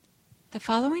The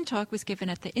following talk was given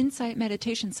at the Insight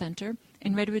Meditation Center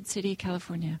in Redwood City,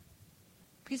 California.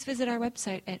 Please visit our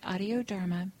website at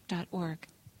audiodharma.org.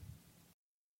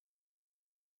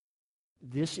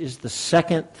 This is the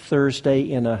second Thursday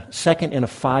in a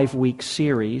 5-week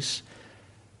series.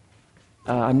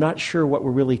 I'm not sure what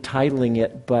we're really titling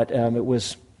it, but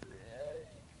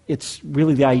it's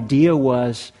really the idea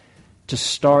was to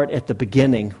start at the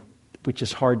beginning, which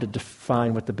is hard to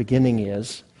define what the beginning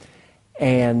is,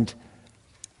 and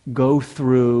go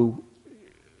through,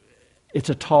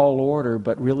 it's a tall order,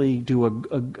 but really do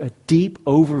a deep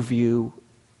overview,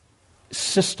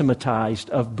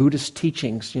 systematized, of Buddhist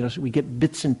teachings. So we get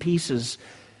bits and pieces.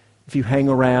 If you hang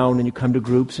around and you come to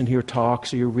groups and hear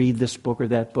talks, or you read this book or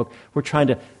that book, we're trying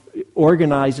to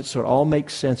organize it so it all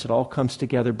makes sense, it all comes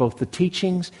together, both the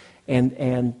teachings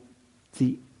and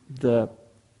the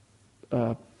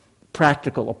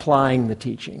practical, applying the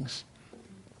teachings.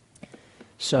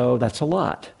 So that's a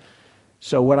lot.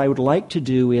 So what I would like to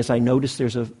do is, I noticed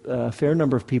there's a fair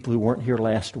number of people who weren't here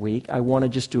last week. I want to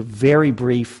just do a very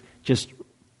brief, just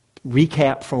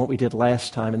recap from what we did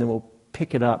last time, and then we'll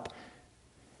pick it up.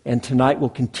 And tonight we'll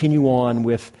continue on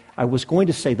with, I was going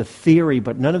to say the theory,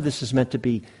 but none of this is meant to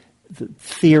be the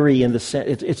theory in the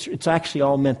sense, it's actually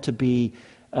all meant to be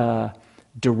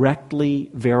directly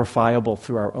verifiable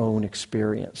through our own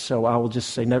experience. So I will just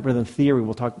say, rather than theory,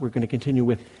 we're going to continue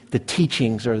with the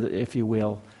teachings, or if you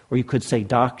will, or you could say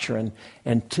doctrine.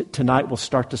 And tonight we'll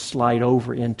start to slide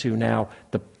over into now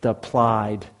the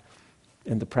applied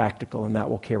and the practical, and that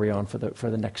will carry on for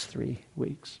the next 3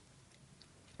 weeks.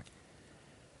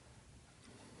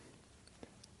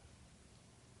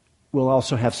 We'll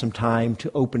also have some time to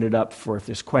open it up for if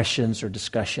there's questions or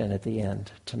discussion at the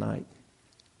end tonight.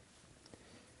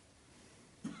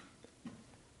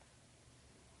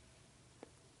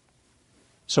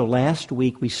 So last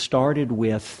week we started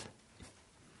with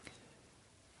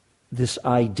this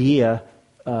idea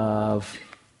of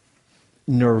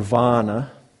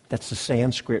nirvana. That's the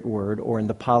Sanskrit word, or in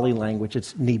the Pali language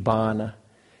it's nibbana.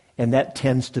 And that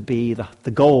tends to be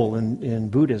the goal in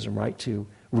Buddhism, right? To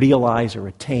realize or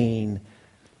attain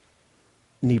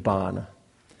nibbana.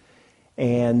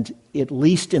 And at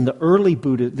least in the early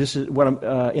Buddha, this is what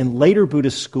in later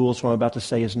Buddhist schools, what I'm about to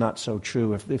say is not so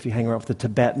true if you hang around with the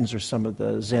Tibetans or some of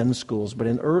the Zen schools. But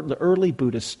in the early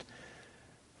Buddhist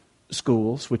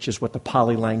schools, which is what the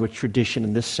Pali language tradition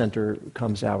in this center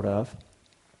comes out of,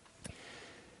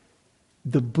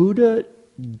 the Buddha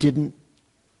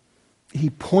he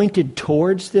pointed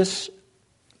towards this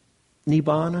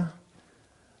nibbana,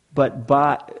 but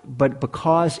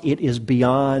because it is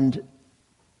beyond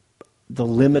the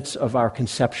limits of our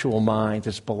conceptual minds,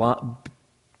 it's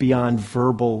beyond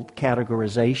verbal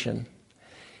categorization,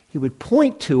 he would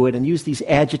point to it and use these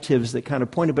adjectives that kind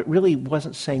of pointed, but really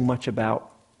wasn't saying much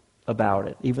about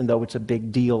it, even though it's a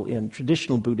big deal in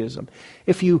traditional Buddhism.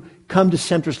 If you come to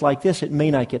centers like this, it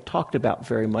may not get talked about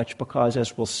very much because,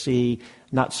 as we'll see,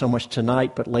 not so much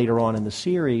tonight, but later on in the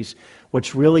series,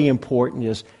 what's really important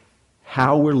is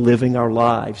how we're living our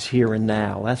lives here and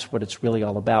now. That's what it's really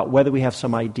all about, whether we have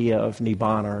some idea of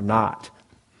nibbana or not.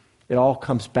 It all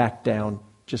comes back down,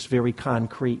 just very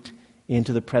concrete,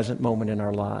 into the present moment in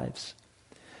our lives.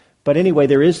 But anyway,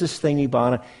 there is this thing,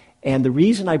 nibbana. And the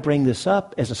reason I bring this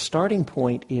up as a starting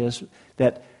point is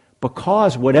that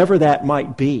because whatever that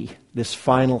might be, this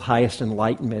final highest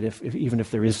enlightenment, even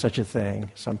if there is such a thing,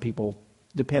 some people,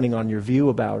 depending on your view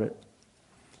about it,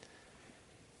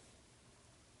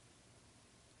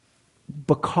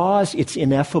 because it's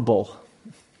ineffable,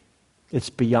 it's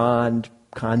beyond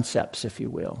concepts, if you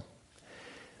will.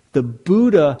 The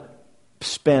Buddha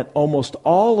spent almost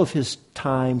all of his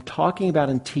time talking about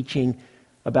and teaching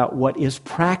about what is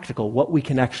practical, what we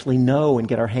can actually know and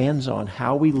get our hands on,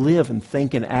 how we live and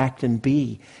think and act and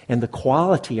be, and the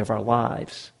quality of our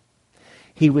lives.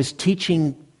 He was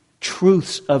teaching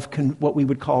truths of what we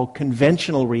would call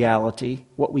conventional reality,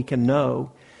 what we can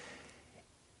know,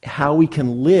 how we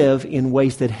can live in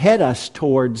ways that head us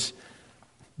towards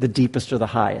the deepest or the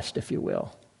highest, if you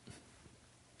will.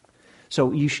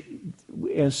 So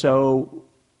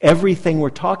everything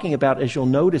we're talking about, as you'll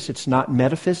notice, it's not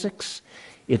metaphysics.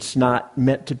 It's not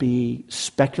meant to be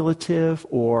speculative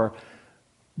or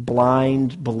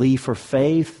blind belief or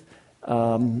faith.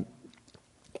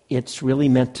 It's really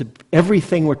meant to,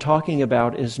 everything we're talking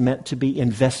about is meant to be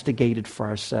investigated for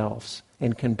ourselves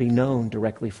and can be known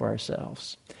directly for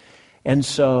ourselves. And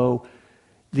so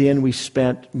then we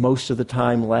spent most of the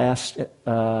time last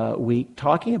week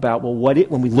talking about,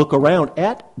 when we look around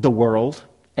at the world,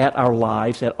 at our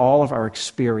lives, at all of our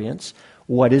experience,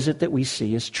 what is it that we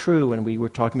see as true? And we were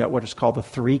talking about what is called the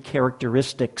 3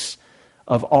 characteristics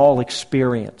of all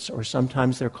experience, or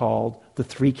sometimes they're called the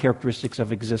three characteristics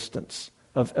of existence,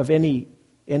 of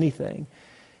anything.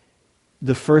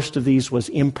 The first of these was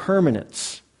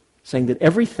impermanence, saying that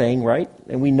everything, right,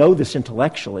 and we know this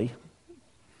intellectually,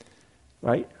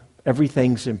 right,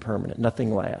 everything's impermanent,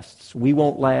 nothing lasts. We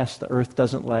won't last, the earth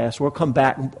doesn't last. We'll come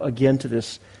back again to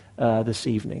this this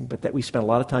evening, but that we spent a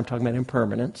lot of time talking about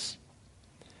impermanence.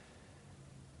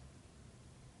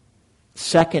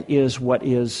 Second is what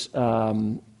is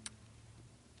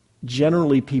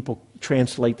generally people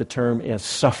translate the term as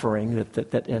suffering,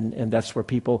 and that's where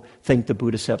people think the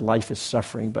Buddha said life is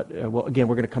suffering. But well, again,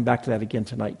 we're going to come back to that again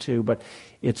tonight too. But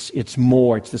it's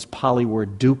more. It's this Pali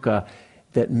word dukkha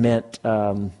that meant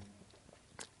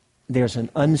there's an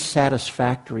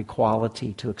unsatisfactory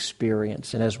quality to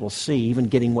experience, and as we'll see, even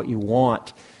getting what you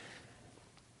want.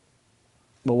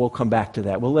 Well, we'll come back to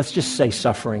that. Well, let's just say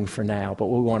suffering for now, but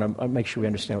we want to make sure we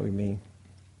understand what we mean.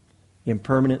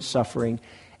 Impermanent suffering.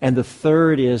 And the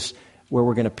third is, where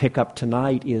we're going to pick up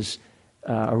tonight, is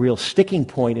a real sticking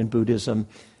point in Buddhism,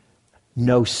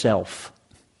 no self.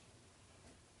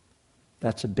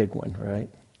 That's a big one, right?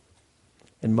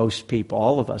 And most people,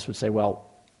 all of us would say, well,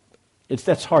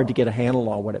 that's hard to get a handle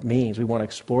on what it means. We want to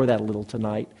explore that a little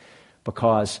tonight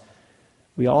because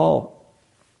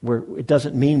it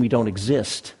doesn't mean we don't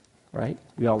exist, right?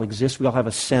 We all exist. We all have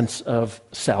a sense of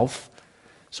self.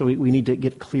 So we need to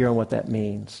get clear on what that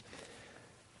means.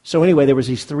 So anyway, there was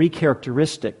these three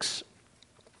characteristics.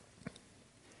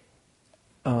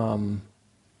 One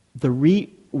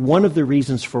of the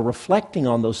reasons for reflecting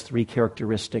on those three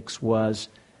characteristics was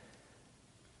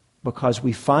because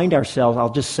we find ourselves,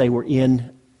 I'll just say we're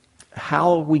in,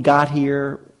 how we got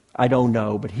here, I don't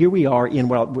know, but here we are in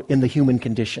the human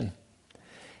condition.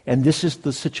 And this is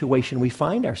the situation we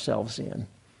find ourselves in,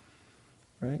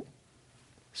 right?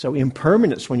 So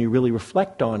impermanence, when you really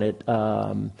reflect on it,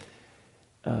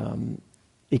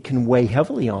 it can weigh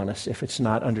heavily on us if it's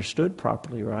not understood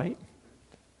properly, right?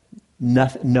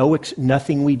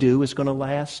 Nothing we do is going to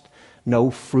last.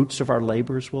 No fruits of our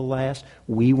labors will last.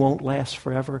 We won't last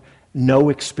forever. No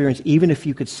experience, even if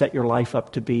you could set your life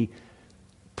up to be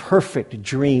perfect,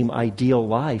 dream, ideal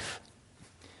life,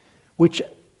 which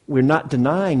we're not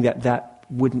denying that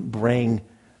wouldn't bring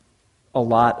a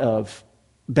lot of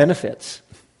benefits.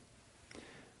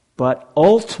 But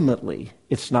ultimately,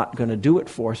 it's not going to do it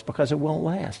for us because it won't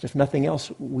last. If nothing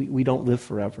else, we don't live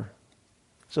forever.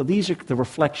 So these are the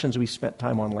reflections we spent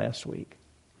time on last week.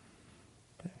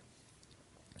 Okay.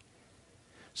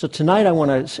 So tonight I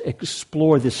want to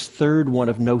explore this third one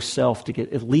of no self to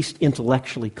get at least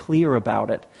intellectually clear about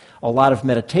it. A lot of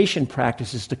meditation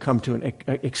practices to come to an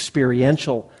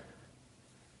experiential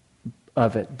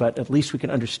of it, but at least we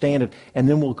can understand it. And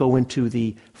then we'll go into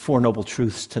the Four Noble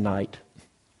Truths tonight.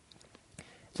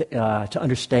 To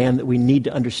understand that we need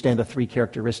to understand the three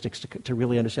characteristics to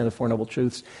really understand the Four Noble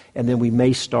Truths. And then we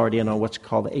may start in on what's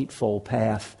called the Eightfold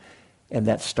Path, and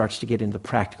that starts to get into the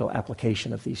practical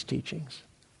application of these teachings.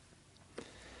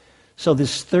 So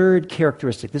this third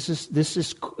characteristic, this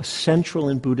is central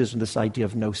in Buddhism, this idea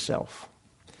of no self.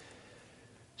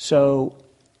 So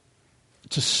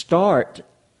to start,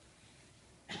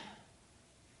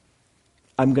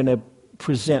 I'm going to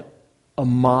present a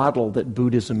model that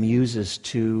Buddhism uses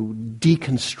to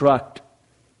deconstruct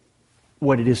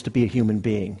what it is to be a human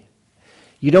being.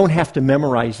 You don't have to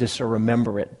memorize this or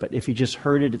remember it, but if you just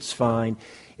heard it, it's fine.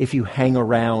 If you hang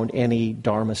around any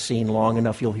Dharma scene long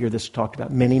enough, you'll hear this talked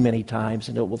about many, many times,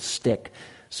 and it will stick.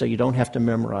 So you don't have to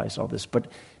memorize all this.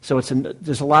 But so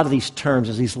there's a lot of these terms,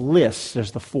 there's these lists.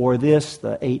 There's the 4 this,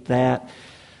 the 8 that.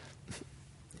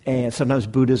 And sometimes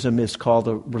Buddhism is called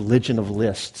a religion of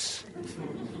lists.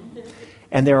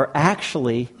 And there are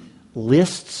actually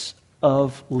lists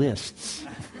of lists.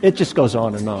 It just goes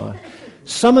on and on.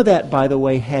 Some of that, by the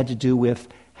way, had to do with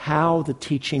how the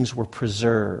teachings were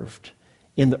preserved.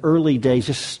 In the early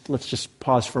days, let's just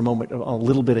pause for a moment on a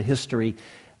little bit of history.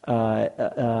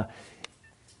 It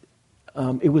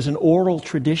was an oral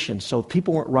tradition, so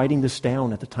people weren't writing this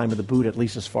down at the time of the Buddha, at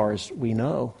least as far as we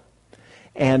know.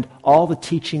 And all the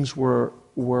teachings were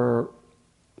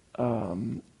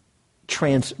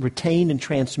retained and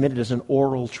transmitted as an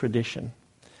oral tradition.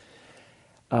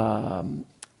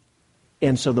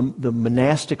 And so the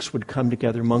monastics would come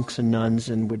together, monks and nuns,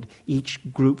 and each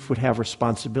group would have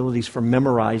responsibilities for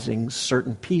memorizing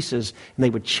certain pieces, and they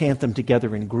would chant them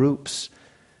together in groups.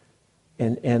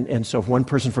 And so if one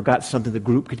person forgot something, the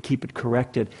group could keep it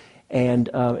corrected. And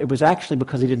it was actually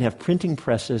because they didn't have printing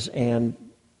presses and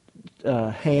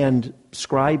hand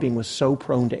scribing was so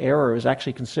prone to error, it was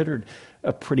actually considered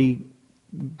a pretty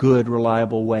good,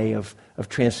 reliable way of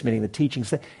transmitting the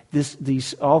teachings.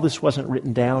 All this wasn't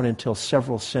written down until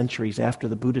several centuries after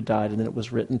the Buddha died, and then it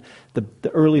was written.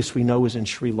 The earliest we know was in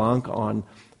Sri Lanka on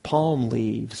palm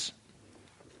leaves.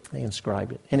 They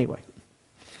inscribed it. Anyway,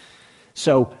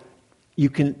 so you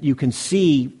can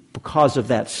see, because of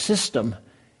that system,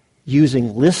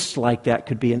 using lists like that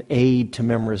could be an aid to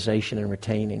memorization and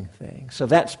retaining things. So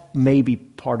that's maybe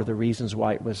part of the reasons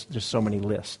why there's so many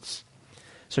lists.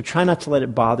 So try not to let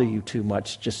it bother you too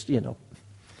much. Just, you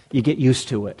get used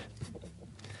to it.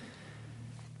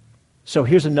 So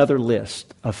here's another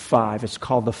list of 5. It's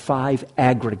called the 5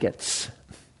 aggregates.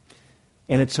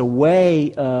 And it's a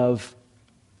way of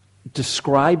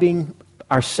describing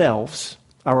ourselves,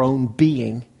 our own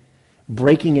being,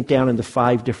 breaking it down into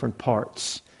 5 different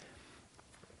parts.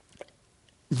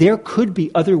 There could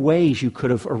be other ways you could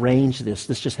have arranged this.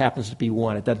 This just happens to be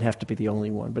one. It doesn't have to be the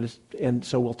only one. And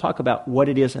so we'll talk about what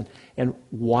it is and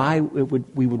why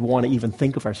we would want to even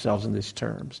think of ourselves in these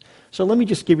terms. So let me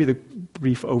just give you the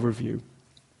brief overview.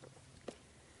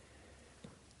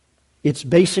 It's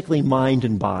basically mind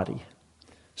and body.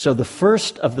 So the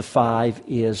first of the 5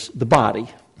 is the body.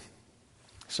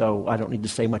 So I don't need to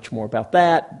say much more about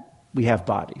that. We have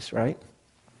bodies, right?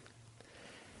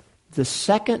 The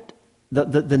second,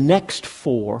 the next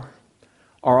 4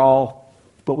 are all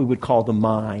what we would call the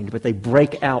mind, but they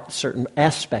break out certain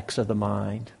aspects of the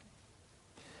mind.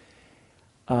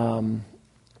 I'm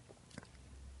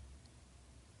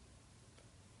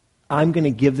going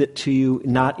to give it to you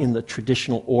not in the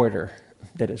traditional order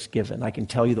that it's given. I can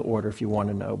tell you the order if you want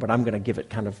to know, but I'm going to give it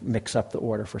kind of mix up the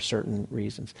order for certain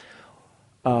reasons.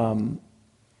 Actually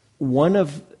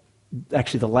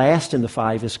the last in the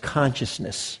 5 is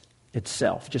consciousness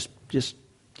itself, just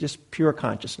pure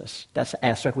consciousness. That's the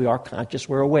aspect. We are conscious,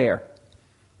 we're aware.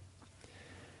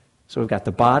 So we've got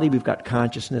the body, we've got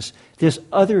consciousness. There's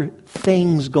other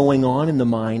things going on in the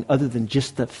mind other than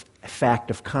just the fact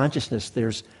of consciousness.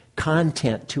 There's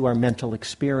content to our mental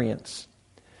experience.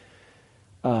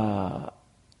 One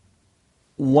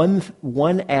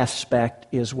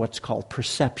aspect is what's called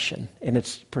perception. And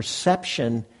it's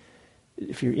perception,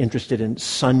 if you're interested in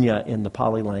Sanya in the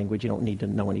Pali language, you don't need to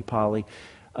know any Pali.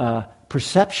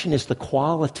 Perception is the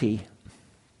quality.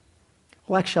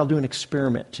 Well, actually, I'll do an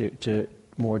experiment to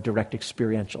more direct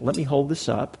experiential. Let me hold this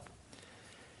up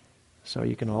so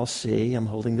you can all see. I'm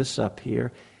holding this up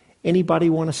here. Anybody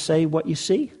want to say what you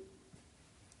see?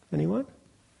 Anyone?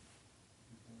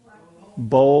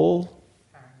 Bowl.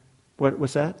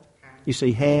 What's that? You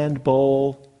say hand,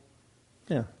 bowl.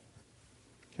 Yeah.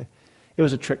 Okay. It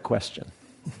was a trick question.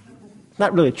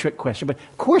 Not really a trick question, but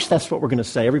of course that's what we're going to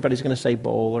say. Everybody's going to say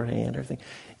bowl or hand or everything.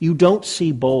 You don't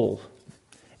see bowl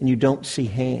and you don't see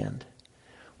hand.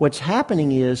 What's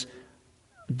happening is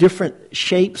different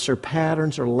shapes or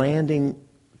patterns or landing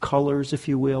colors, if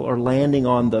you will, are landing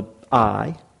on the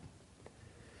eye.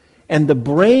 And the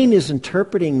brain is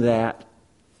interpreting that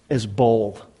as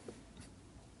bowl,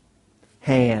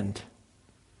 hand.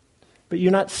 But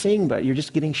you're not seeing that. You're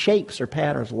just getting shapes or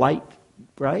patterns, light,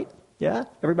 right? Yeah?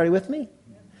 Everybody with me?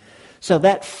 So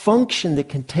that function that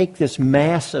can take this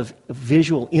mass of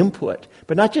visual input,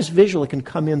 but not just visual, it can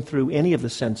come in through any of the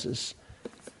senses.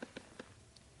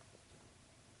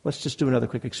 Let's just do another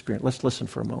quick experiment. Let's listen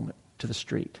for a moment to the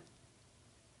street.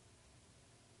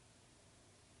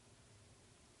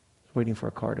 Waiting for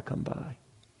a car to come by.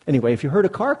 Anyway, if you heard a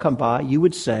car come by, you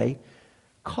would say,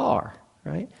 car,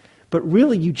 right? But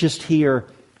really you just hear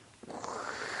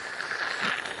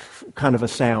kind of a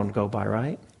sound go by,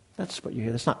 right? That's what you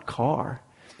hear. That's not car.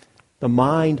 The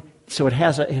mind, so it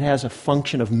has a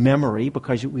function of memory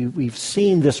because we've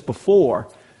seen this before,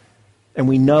 and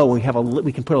we know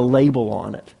we can put a label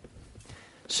on it.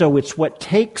 So it's what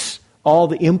takes all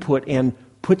the input and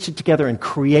puts it together and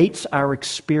creates our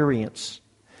experience.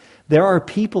 There are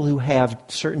people who have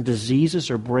certain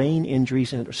diseases or brain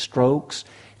injuries and strokes.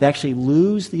 They actually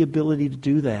lose the ability to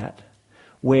do that,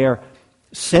 where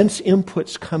sense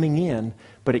input's coming in,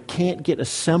 but it can't get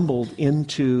assembled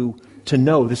to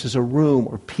know this is a room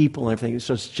or people and everything.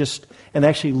 So it's just, and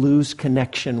actually lose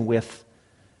connection with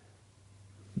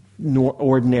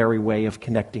ordinary way of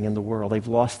connecting in the world. They've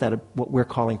lost that, what we're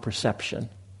calling perception.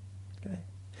 Okay?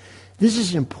 This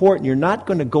is important. You're not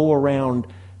going to go around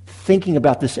thinking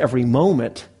about this every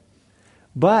moment,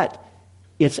 but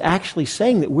it's actually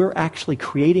saying that we're actually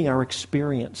creating our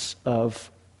experience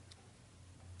of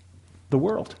the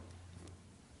world.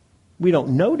 We don't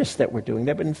notice that we're doing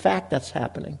that, but in fact that's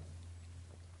happening.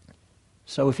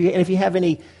 So if you have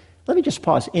any, let me just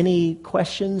pause. Any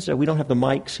questions? We don't have the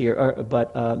mics here,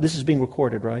 but this is being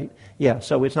recorded, right? Yeah,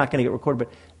 so it's not going to get recorded,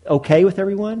 but Okay with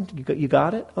everyone? You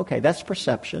got it? Okay, that's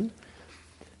perception.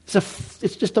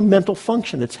 It's just a mental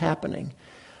function that's happening.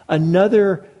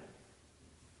 Another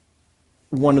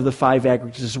one of the 5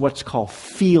 aggregates is what's called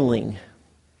feeling.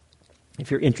 If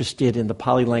you're interested in the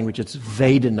Pali language, it's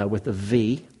Vedana with a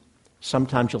V.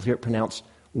 Sometimes you'll hear it pronounced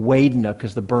Vedana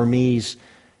because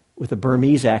with the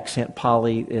Burmese accent,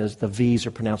 Pali is the V's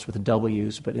are pronounced with the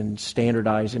W's, but in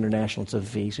standardized international, it's a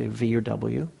V, so V or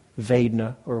W.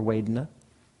 Vedana or Vedana.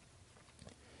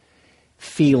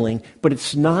 Feeling, but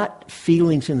it's not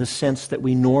feelings in the sense that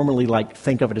we normally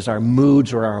think of it as our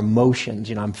moods or our emotions.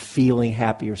 I'm feeling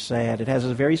happy or sad. It has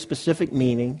a very specific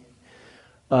meaning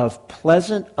of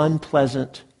pleasant,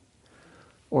 unpleasant,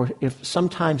 or if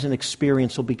sometimes an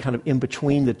experience will be kind of in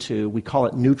between the two. We call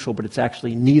it neutral, but it's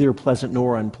actually neither pleasant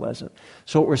nor unpleasant.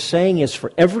 So what we're saying is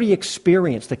for every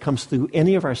experience that comes through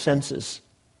any of our senses,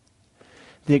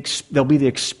 there'll be the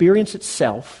experience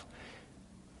itself.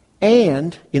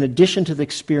 And in addition to the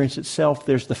experience itself,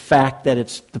 there's the fact that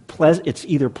it's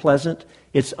either pleasant,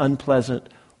 it's unpleasant,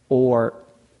 or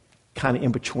kind of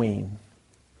in between.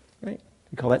 Right?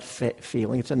 We call that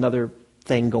feeling. It's another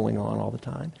thing going on all the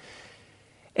time.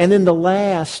 And then the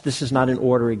last, this is not in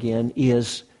order again,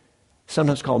 is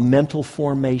sometimes called mental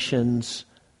formations.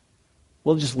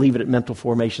 We'll just leave it at mental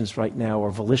formations right now,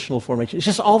 or volitional formations. It's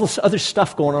just all this other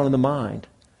stuff going on in the mind.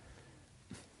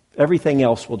 Everything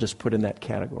else we'll just put in that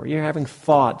category. You're having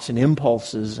thoughts and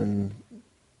impulses and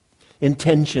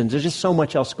intentions. There's just so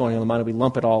much else going on in the mind, we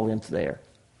lump it all into there.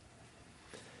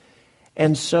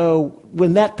 And so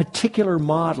when that particular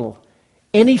model,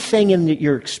 anything in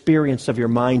your experience of your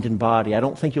mind and body, I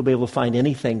don't think you'll be able to find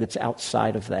anything that's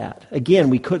outside of that. Again,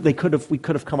 we could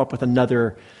have come up with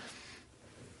another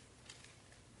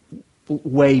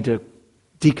way to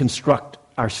deconstruct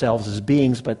ourselves as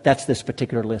beings, but that's this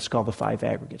particular list called the 5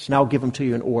 aggregates. Now I'll give them to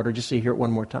you in order, just so you hear it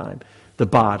one more time. The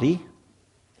body.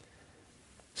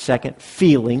 Second,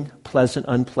 feeling, pleasant,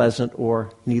 unpleasant,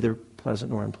 or neither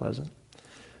pleasant nor unpleasant.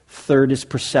 Third is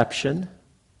perception.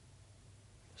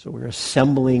 So we're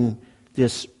assembling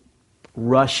this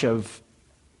rush of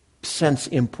sense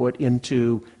input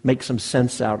into make some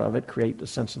sense out of it, create a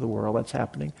sense of the world. That's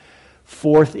happening.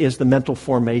 Fourth is the mental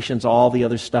formations, all the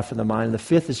other stuff in the mind. And the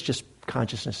fifth is just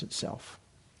consciousness itself.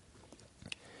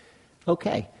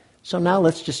 Okay, so now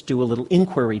let's just do a little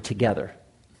inquiry together.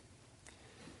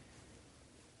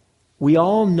 We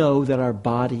all know that our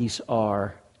bodies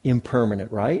are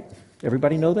impermanent, right?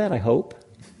 Everybody know that, I hope?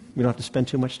 We don't have to spend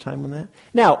too much time on that.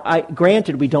 Now,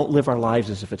 granted, we don't live our lives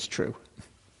as if it's true.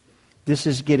 This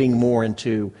is getting more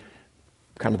into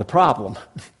kind of the problem,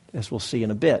 as we'll see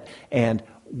in a bit, and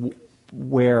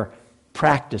where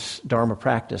practice, Dharma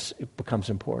practice, it becomes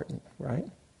important, right?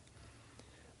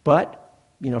 But,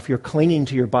 if you're clinging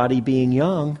to your body being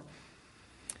young,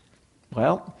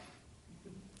 well,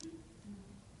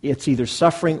 it's either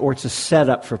suffering or it's a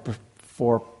setup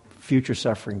for future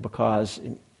suffering, because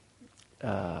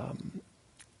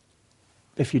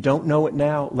if you don't know it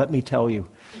now, let me tell you,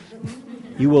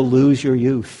 you will lose your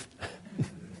youth.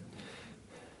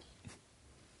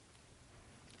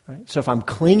 Right? So if I'm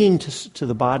clinging to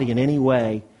the body in any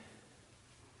way,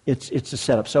 it's a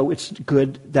setup. So it's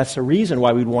good. That's the reason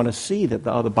why we'd want to see that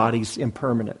the body's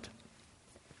impermanent.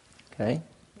 Okay?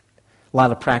 A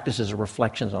lot of practices are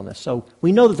reflections on this. So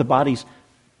we know that the body's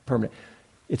permanent.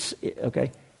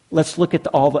 Okay. Let's look at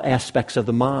all the aspects of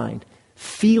the mind.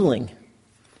 Feeling.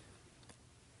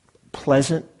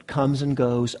 Pleasant comes and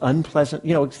goes. Unpleasant.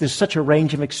 There's such a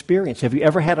range of experience. Have you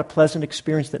ever had a pleasant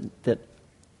experience that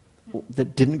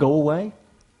didn't go away?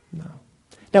 No.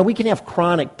 Now, we can have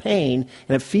chronic pain,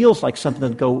 and it feels like something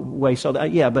that go away. So, so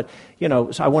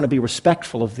I want to be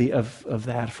respectful of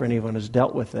that for anyone who's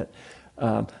dealt with it.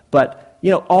 But,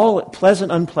 all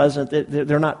pleasant, unpleasant,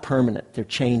 they're not permanent. They're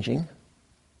changing.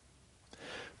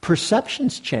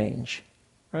 Perceptions change,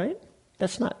 right?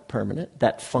 That's not permanent,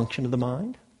 that function of the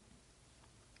mind.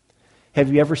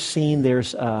 Have you ever seen,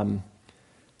 there's, what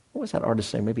was that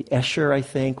artist's name? Maybe Escher, I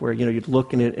think, where, you'd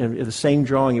look and in the same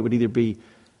drawing, it would either be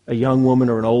a young woman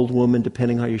or an old woman,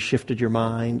 depending on how you shifted your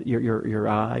mind, your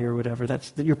eye or whatever.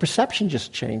 Your perception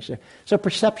just changed there. So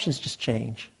perceptions just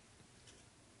change.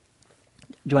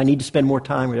 Do I need to spend more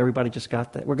time? Everybody just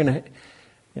got that? We're going to...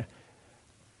 Yeah.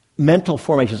 Mental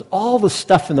formations, all the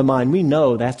stuff in the mind, we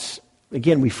know that's,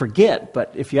 again, we forget,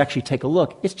 but if you actually take a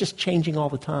look, it's just changing all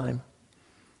the time.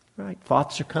 Right?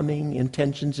 Thoughts are coming,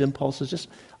 intentions, impulses, just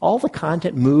all the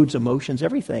content, moods, emotions,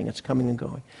 everything, it's coming and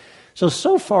going.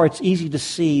 So far it's easy to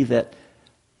see that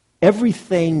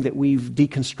everything that we've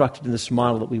deconstructed in this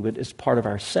model that we would, as part of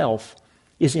ourself,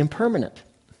 is impermanent.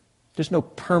 There's no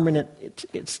permanent,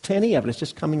 it's to any of it. It's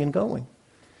just coming and going.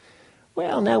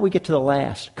 Well, now we get to the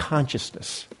last,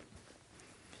 consciousness.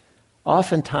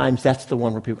 Oftentimes, that's the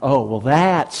one where people, oh, well,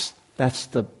 that's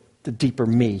the deeper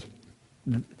me.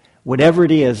 Whatever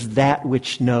it is, that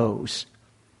which knows,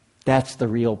 that's the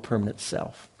real permanent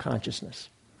self, consciousness.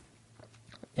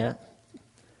 Yeah?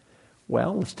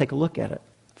 Well, let's take a look at it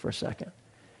for a second.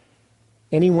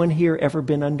 Anyone here ever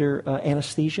been under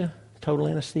anesthesia, total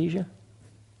anesthesia?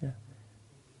 Yeah.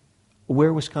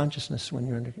 Where was consciousness when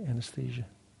you were under anesthesia?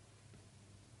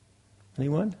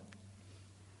 Anyone?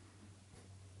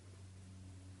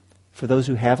 For those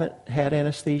who haven't had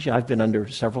anesthesia, I've been under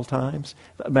several times.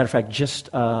 As a matter of fact, just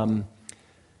it's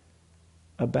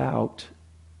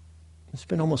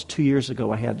been almost 2 years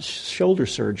ago, I had shoulder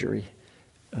surgery,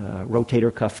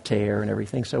 rotator cuff tear and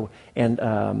everything. So, and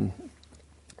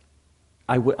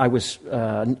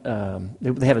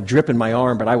they had a drip in my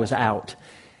arm, but I was out.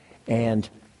 And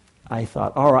I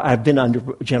thought, all right, I've been under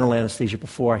general anesthesia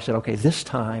before. I said, okay, this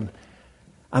time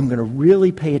I'm going to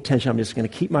really pay attention. I'm just going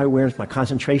to keep my awareness, my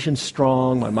concentration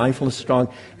strong, my mindfulness strong,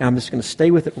 and I'm just going to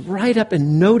stay with it right up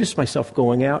and notice myself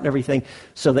going out and everything.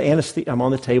 So I'm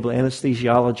on the table, the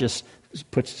anesthesiologist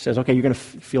says, okay, you're going to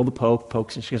feel the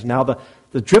pokes, and she goes, now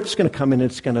the drip's going to come in, and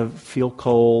it's going to feel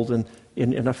cold, and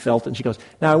I felt it, and she goes,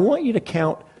 now I want you to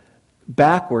count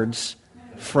backwards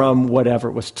from whatever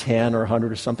it was, 10 or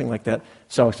 100 or something like that.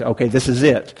 So I said, okay, this is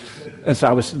it. And so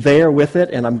I was there with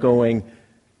it, and I'm going,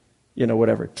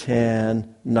 whatever,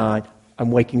 10, 9.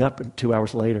 I'm waking up 2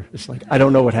 hours later. It's like, I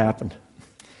don't know what happened.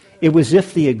 It was as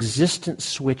if the existence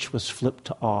switch was flipped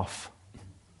to off.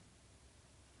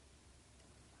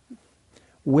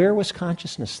 Where was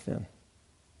consciousness then?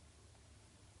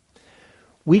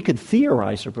 We could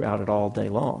theorize about it all day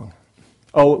long.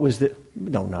 Oh, it was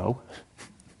no.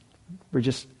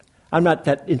 I'm not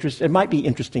that interested. It might be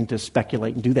interesting to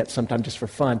speculate and do that sometime just for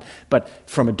fun, but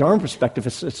from a Dharma perspective,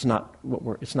 it's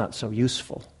not so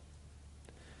useful,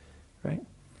 right?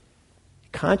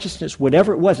 Consciousness,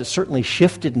 whatever it was, it certainly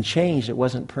shifted and changed. It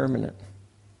wasn't permanent.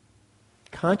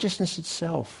 Consciousness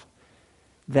itself,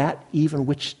 that even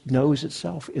which knows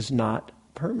itself, is not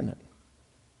permanent.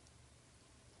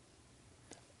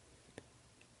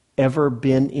 Ever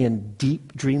been in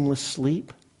deep dreamless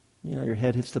sleep? Your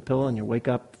head hits the pillow and you wake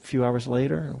up a few hours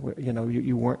later.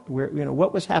 You weren't where.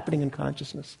 What was happening in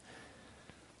consciousness?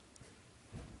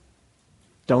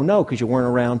 Don't know, because you weren't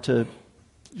around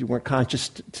you weren't conscious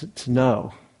to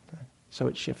know. So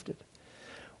it shifted.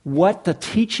 What the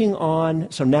teaching on?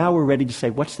 So now we're ready to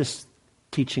say, what's this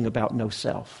teaching about no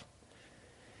self?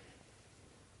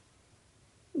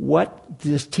 What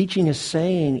this teaching is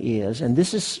saying is, and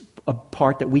this is a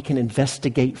part that we can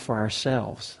investigate for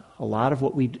ourselves. A lot of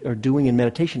what we are doing in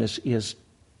meditation is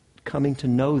coming to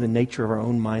know the nature of our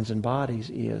own minds and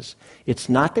bodies. It's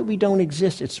not that we don't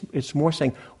exist. It's more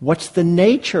saying, what's the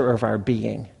nature of our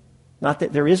being? Not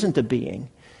that there isn't a being.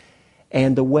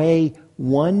 And the way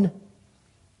one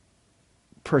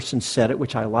person said it,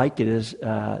 which I liked it, is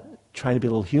trying to be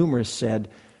a little humorous, said,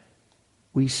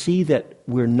 we see that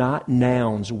we're not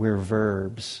nouns, we're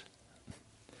verbs.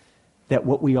 That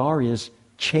what we are is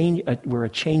we're a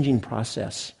changing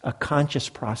process, a conscious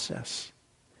process.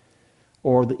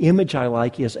 Or the image I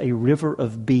like is a river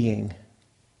of being.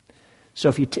 So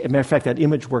as a matter of fact, that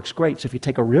image works great. So if you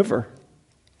take a river,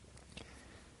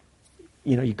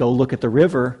 you go look at the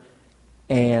river,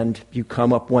 and you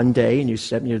come up one day and you're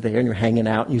there and you're hanging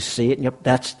out and you see it, and yep,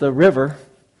 that's the river.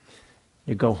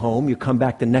 You go home, you come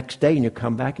back the next day and you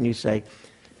come back and you say,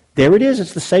 there it is,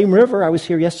 it's the same river, I was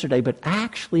here yesterday, but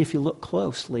actually if you look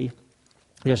closely,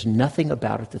 there's nothing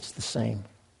about it that's the same.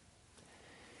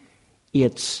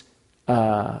 It's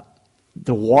the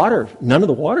water, none of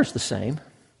the water's the same.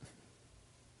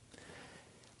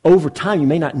 Over time, you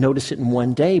may not notice it in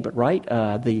one day, but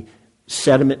the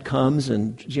sediment comes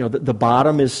and the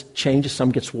bottom changes.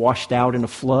 Some gets washed out in a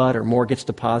flood, or more gets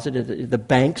deposited. The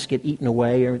banks get eaten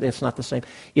away, or it's not the same.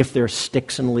 If there are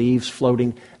sticks and leaves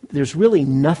floating, there's really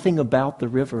nothing about the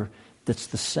river that's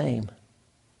the same.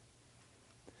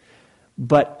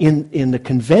 But in the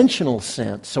conventional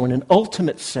sense, so in an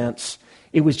ultimate sense,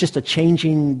 it was just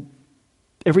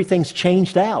everything's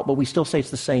changed out, but we still say it's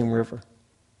the same river.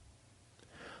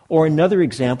 Or another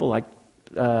example,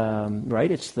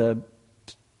 it's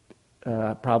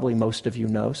probably most of you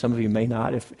know, some of you may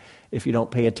not if you don't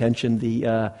pay attention,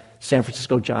 the San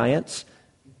Francisco Giants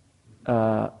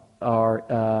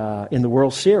are in the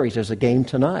World Series. There's a game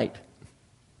tonight.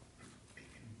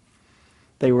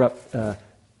 They were up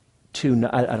 2.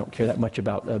 I don't care that much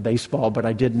about baseball, but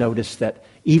I did notice that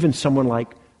even someone like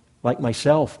like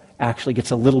myself, actually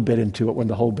gets a little bit into it when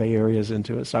the whole Bay Area is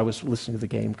into it. So I was listening to the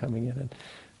game coming in, and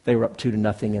they were up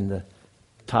 2-0 in the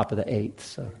top of the eighth.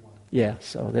 So yeah,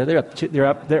 so they're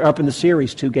up in the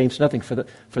series 2-0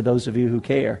 for those of you who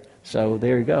care. So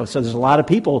there you go. So there's a lot of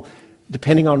people,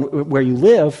 depending on where you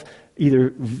live,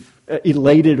 either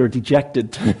elated or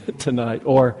dejected tonight,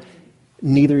 or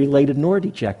neither elated nor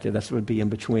dejected. That's what would be in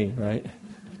between, right?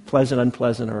 Pleasant,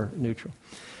 unpleasant, or neutral.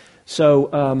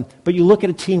 So, but you look at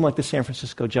a team like the San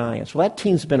Francisco Giants. Well, that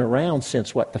team's been around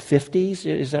since, what, the 50s?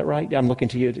 Is that right? I'm looking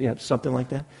to you, yeah, something like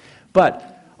that.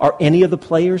 But are any of the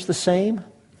players the same?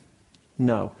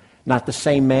 No. Not the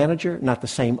same manager, not the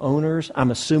same owners.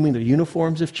 I'm assuming the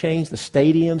uniforms have changed, the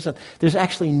stadiums. There's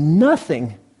actually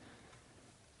nothing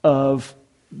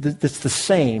that's the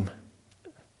same.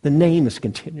 The name is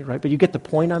continued, right? But you get the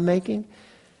point I'm making?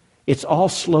 It's all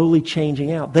slowly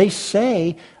changing out. They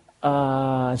say,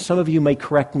 some of you may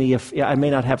correct me if I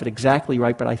may not have it exactly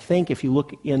right, but I think if you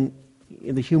look in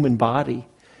the human body,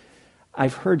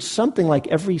 I've heard something like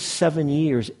every 7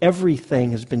 years,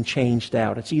 everything has been changed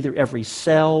out. It's either every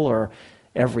cell or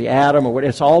every atom or what.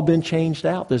 It's all been changed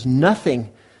out. There's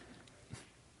nothing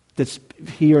that's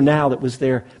here now that was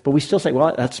there. But we still say,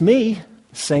 well, that's me,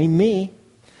 same me.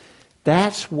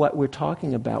 That's what we're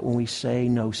talking about when we say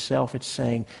no self. It's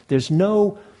saying there's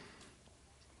no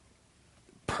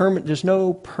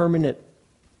permanent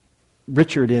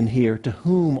Richard in here to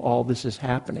whom all this is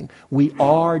happening. We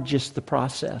are just the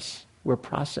process. We're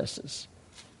processes.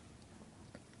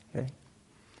 Okay?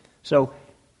 So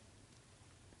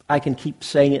I can keep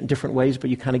saying it in different ways, but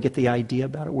you kind of get the idea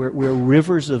about it. We're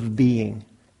rivers of being,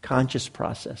 conscious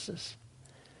processes.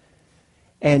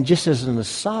 And just as an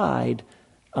aside,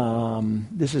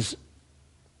 this is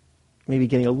maybe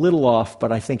getting a little off,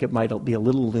 but I think it might be a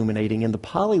little illuminating. In the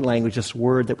Pali language, this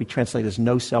word that we translate as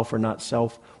no self or not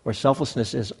self or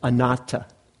selflessness is anatta.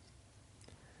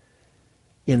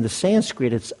 In the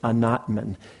Sanskrit, it's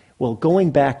anatman. Well, going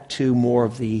back to more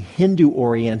of the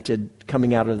Hindu-oriented,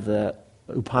 coming out of the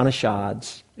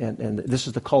Upanishads, and this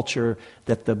is the culture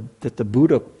that the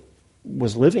Buddha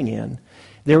was living in,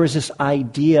 there was this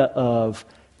idea of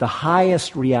the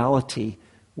highest reality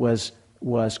was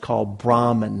called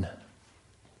Brahman.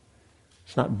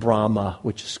 It's not Brahma,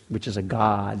 which is a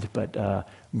god, but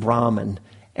Brahman,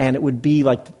 and it would be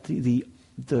like the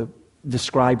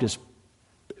described as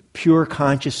pure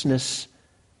consciousness,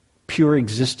 pure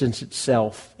existence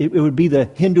itself. It would be the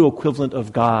Hindu equivalent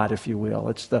of God, if you will.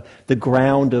 It's the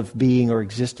ground of being or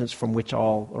existence from which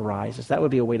all arises. That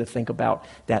would be a way to think about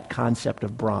that concept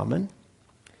of Brahman.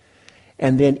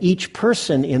 And then each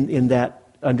person in that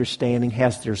understanding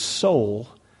has their soul,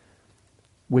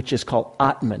 which is called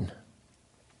Atman.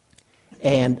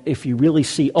 And if you really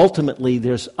see, ultimately,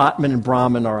 there's Atman and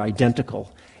Brahman are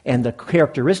identical. And the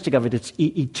characteristic of it, it's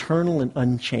eternal and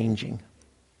unchanging.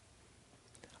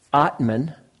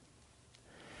 Atman,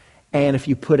 and if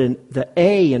you put the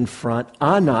A in front,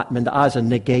 anatman, the A is a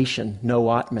negation,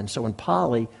 no Atman. So in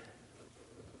Pali,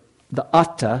 the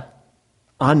atta,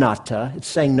 anatta, it's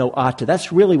saying no atta.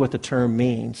 That's really what the term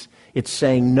means. It's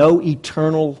saying no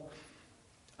eternal,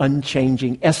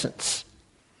 unchanging essence,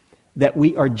 that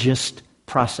we are just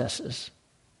processes.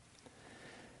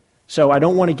 So I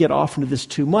don't want to get off into this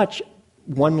too much.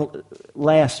 One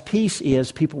last piece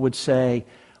is people would say,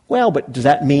 well, but does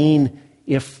that mean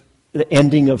if the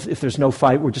ending of, if there's no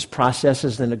fight, we're just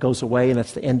processes, then it goes away and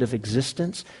that's the end of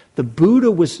existence? The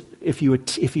Buddha was,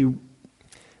 the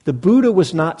Buddha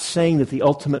was not saying that the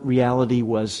ultimate reality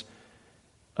was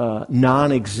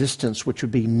non-existence, which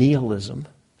would be nihilism.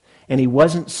 And he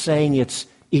wasn't saying it's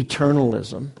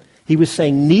eternalism. He was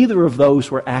saying neither of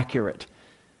those were accurate.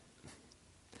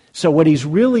 So what he's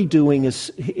really doing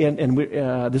is, and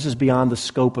this is beyond the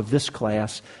scope of this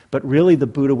class, but really the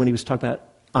Buddha, when he was talking about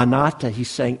anatta, he's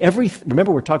saying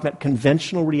remember we're talking about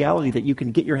conventional reality that you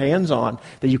can get your hands on,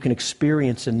 that you can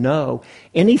experience and know.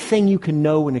 Anything you can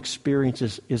know and experience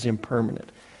is impermanent.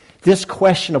 This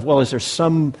question of, well, is there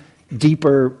some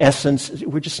deeper essence,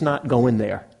 we're just not going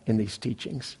there in these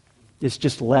teachings. It's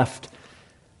just left.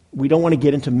 We don't want to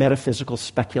get into metaphysical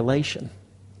speculation.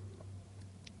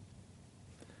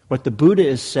 What the Buddha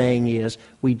is saying is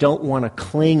we don't want to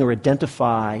cling or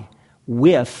identify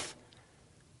with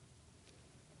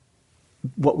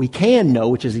what we can know,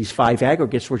 which is these five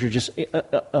aggregates, which are just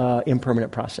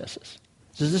impermanent processes.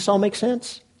 Does this all make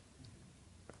sense?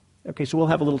 Okay, so we'll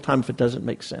have a little time if it doesn't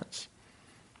make sense.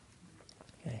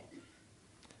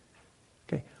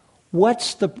 Okay.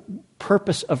 What's the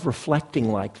purpose of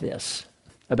reflecting like this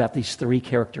about these three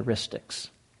characteristics?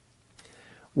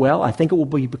 Well, I think it will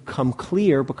become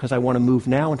clear because I want to move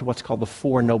now into what's called the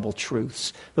Four Noble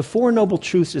Truths. The Four Noble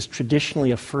Truths is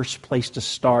traditionally a first place to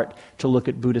start to look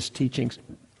at Buddhist teachings.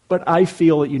 But I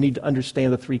feel that you need to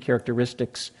understand the three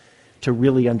characteristics to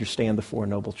really understand the Four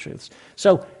Noble Truths.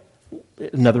 So,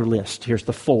 another list. Here's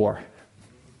the four.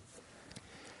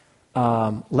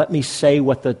 Let me say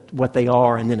what they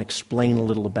are and then explain a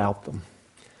little about them.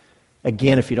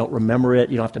 Again, if you don't remember it,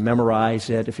 you don't have to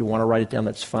memorize it. If you want to write it down,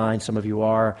 that's fine. Some of you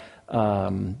are.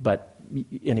 But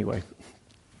anyway,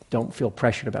 don't feel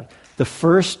pressured about it. The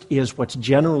first is what's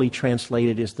generally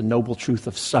translated as the noble truth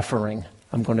of suffering.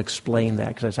 I'm going to explain that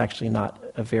because it's actually not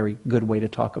a very good way to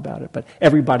talk about it. But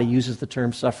everybody uses the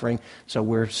term suffering, so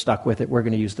we're stuck with it. We're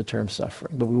going to use the term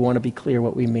suffering. But we want to be clear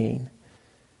what we mean.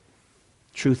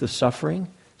 Truth of suffering.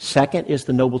 Second is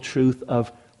the noble truth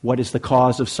of what is the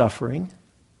cause of suffering.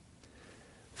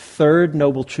 Third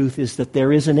noble truth is that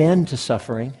there is an end to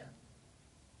suffering.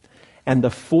 And the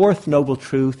fourth noble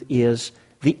truth is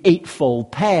the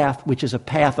Eightfold Path, which is a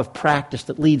path of practice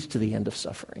that leads to the end of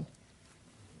suffering.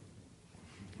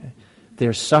 Okay.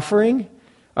 There's suffering,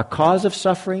 a cause of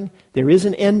suffering, there is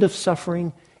an end of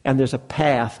suffering, and there's a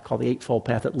path called the Eightfold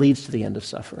Path that leads to the end of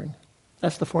suffering.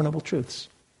 That's the Four Noble Truths.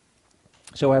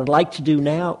 So what I'd like to do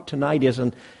tonight is,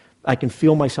 and I can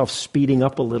feel myself speeding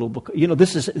up a little because,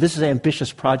 this is an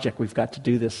ambitious project. We've got to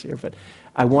do this here, but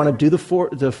I want to do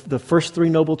the first three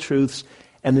noble truths,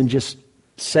 and then just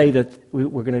say that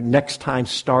we're going to next time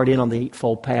start in on the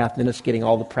Eightfold Path, and then it's getting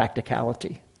all the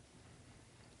practicality.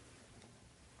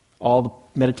 All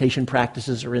the meditation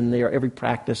practices are in there. Every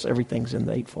practice, everything's in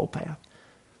the Eightfold Path.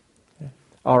 Okay.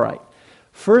 All right.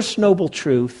 First noble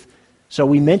truth. So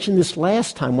we mentioned this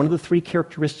last time. One of the three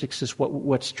characteristics is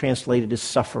what's translated as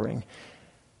suffering.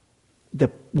 The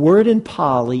word in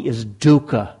Pali is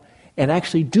dukkha. And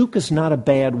actually, dukkha is not a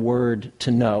bad word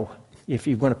to know. If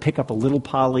you're going to pick up a little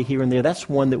Pali here and there, that's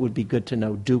one that would be good to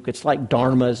know, dukkha. It's like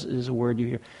dharma is a word you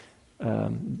hear.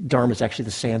 Dharma is actually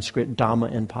the Sanskrit, dhamma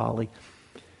in Pali.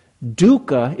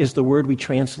 Dukkha is the word we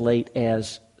translate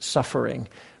as suffering.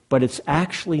 But it's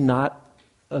actually not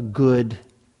a good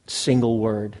single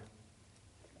word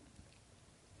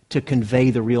to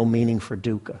convey the real meaning for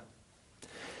dukkha.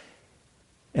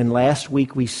 And last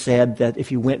week we said that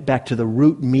if you went back to the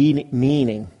root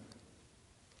meaning,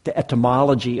 the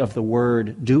etymology of the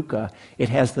word dukkha, it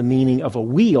has the meaning of a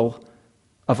wheel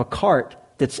of a cart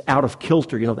that's out of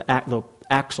kilter. The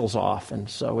axle's off, and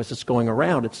so as it's going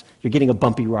around, you're getting a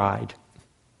bumpy ride.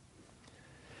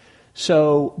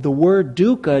 So the word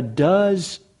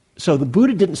dukkha so the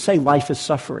Buddha didn't say life is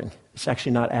suffering. It's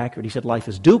actually not accurate. He said life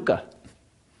is dukkha.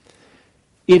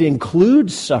 It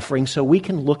includes suffering, so we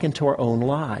can look into our own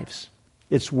lives.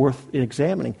 It's worth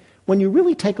examining. When you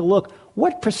really take a look,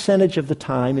 what percentage of the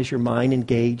time is your mind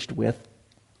engaged with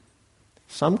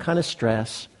some kind of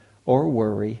stress or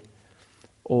worry,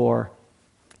 or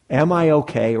am I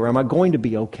okay, or am I going to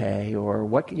be okay, or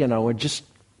what, or just,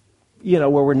 where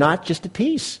we're not just at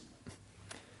peace?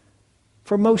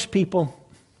 For most people,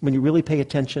 when you really pay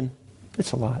attention,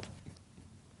 it's a lot.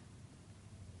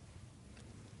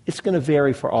 It's going to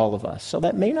vary for all of us. So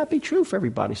that may not be true for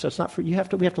everybody. So it's not for we have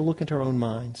to look into our own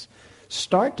minds.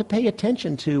 Start to pay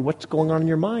attention to what's going on in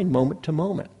your mind moment to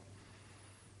moment.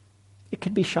 It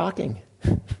could be shocking.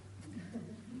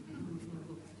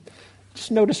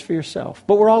 Just notice for yourself.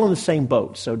 But we're all in the same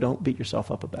boat, so don't beat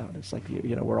yourself up about it. It's like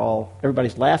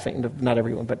everybody's laughing, not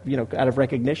everyone, but out of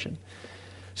recognition.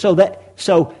 So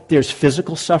there's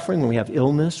physical suffering when we have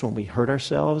illness, when we hurt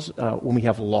ourselves, when we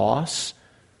have loss.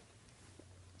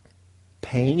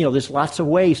 Pain, there's lots of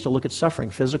ways to look at suffering,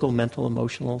 physical, mental,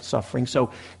 emotional suffering.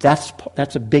 So that's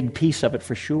a big piece of it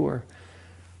for sure.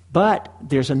 But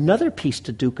there's another piece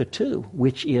to dukkha too,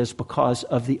 which is because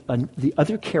of the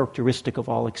other characteristic of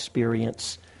all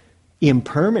experience,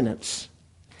 impermanence.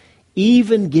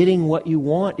 Even getting what you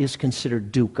want is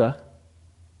considered dukkha.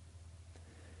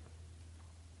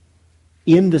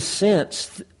 In the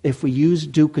sense, if we use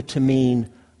dukkha to mean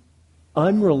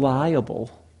unreliable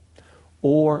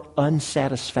or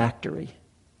unsatisfactory.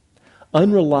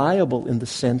 Unreliable in the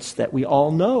sense that we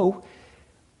all know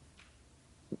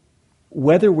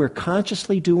whether we're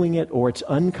consciously doing it or it's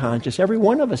unconscious, every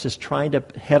one of us is trying to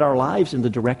head our lives in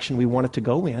the direction we want it to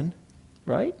go in,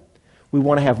 right? We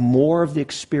want to have more of the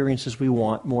experiences we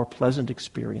want, more pleasant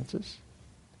experiences.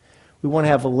 We want to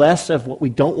have less of what we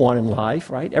don't want in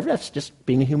life, right? That's just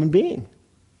being a human being.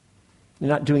 You're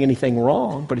not doing anything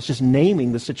wrong, but it's just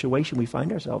naming the situation we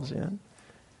find ourselves in.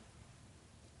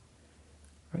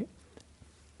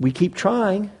 We keep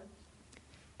trying,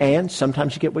 and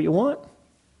sometimes you get what you want.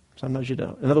 Sometimes you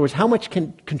don't. In other words, how much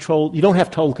can control? You don't have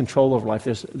total control over life.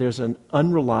 There's an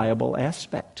unreliable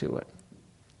aspect to it,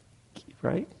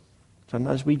 right?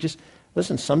 Sometimes we just,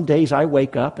 listen, some days I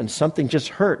wake up and something just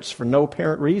hurts for no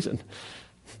apparent reason.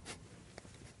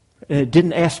 And it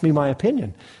didn't ask me my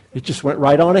opinion. It just went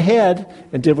right on ahead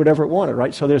and did whatever it wanted,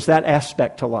 right? So there's that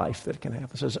aspect to life that can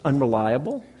happen. So it's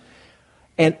unreliable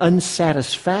and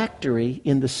unsatisfactory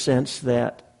in the sense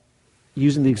that,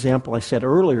 using the example I said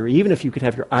earlier, even if you could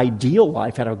have your ideal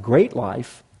life, had a great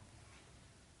life,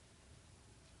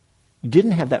 you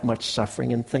didn't have that much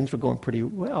suffering and things were going pretty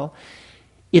well.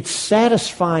 It's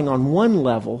satisfying on one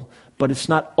level, but it's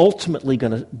not ultimately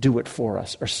going to do it for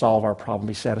us or solve our problem,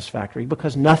 be satisfactory,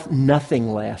 because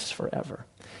nothing lasts forever.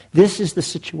 This is the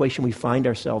situation we find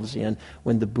ourselves in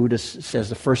when the Buddhist says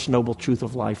the first noble truth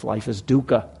of life is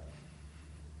dukkha.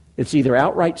 It's either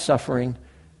outright suffering.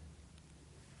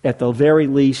 At the very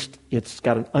least, it's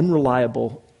got an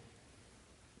unreliableness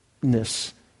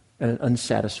and an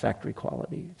unsatisfactory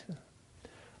quality.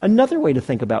 Another way to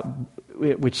think about,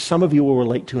 which some of you will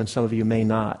relate to and some of you may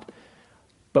not,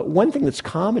 but one thing that's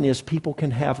common is people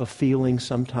can have a feeling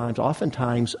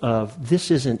oftentimes of, this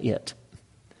isn't it.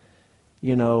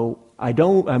 You know, I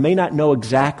may not know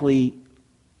exactly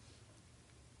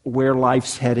where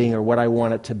life's heading or what I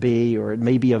want it to be, or it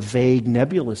may be a vague,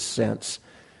 nebulous sense,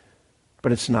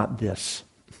 but it's not this.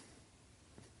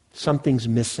 Something's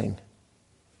missing.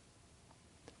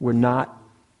 We're not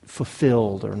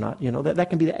fulfilled or not, that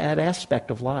can be the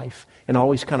aspect of life and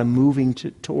always kind of moving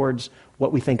towards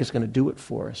what we think is going to do it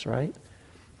for us, right?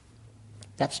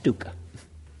 That's dukkha.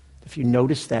 If you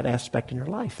notice that aspect in your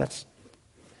life, that's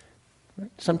right.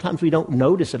 Sometimes we don't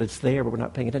notice that it's there, but we're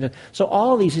not paying attention. So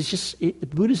all of these is just, the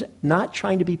Buddha's not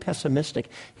trying to be pessimistic.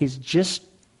 He's just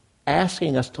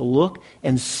asking us to look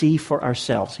and see for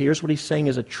ourselves. Here's what he's saying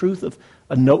is a truth of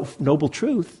a noble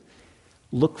truth.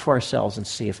 Look for ourselves and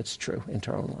see if it's true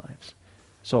into our own lives.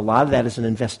 So a lot of that is an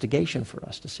investigation for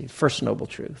us to see. First noble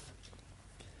truth.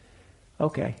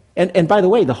 Okay. And by the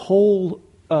way, the whole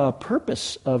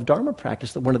purpose of Dharma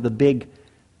practice, that one of the big,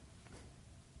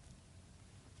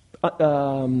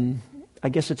 I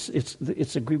guess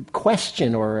it's a great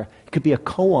question, or it could be a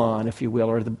koan, if you will,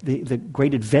 or the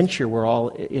great adventure we're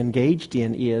all engaged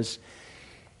in is,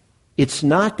 it's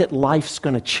not that life's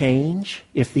going to change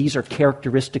if these are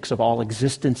characteristics of all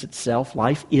existence itself.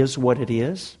 Life is what it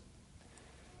is.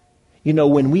 You know,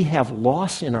 when we have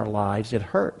loss in our lives, it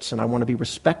hurts, and I want to be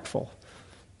respectful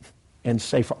and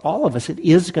say for all of us, it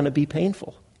is going to be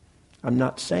painful. I'm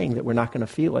not saying that we're not going to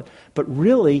feel it, but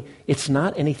really, it's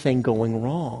not anything going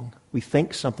wrong. We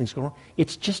think something's going wrong.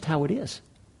 It's just how it is.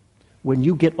 When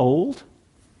you get old,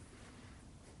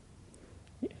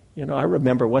 I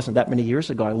remember it wasn't that many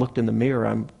years ago, I looked in the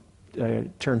mirror. I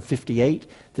turned 58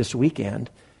 this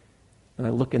weekend, and I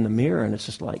look in the mirror, and it's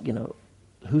just like,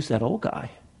 who's that old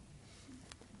guy?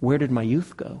 Where did my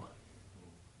youth go?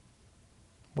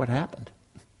 What happened?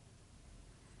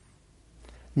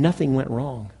 Nothing went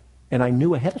wrong, and I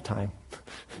knew ahead of time.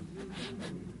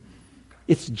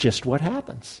 It's just what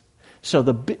happens. So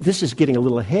this is getting a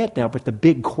little ahead now, but the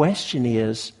big question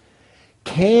is,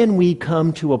 can we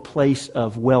come to a place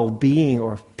of well-being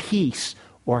or peace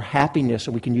or happiness,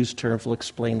 or we can use terms we'll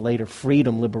explain later,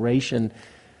 freedom, liberation,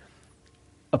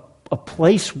 a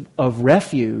place of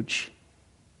refuge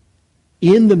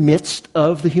in the midst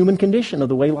of the human condition, of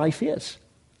the way life is?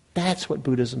 That's what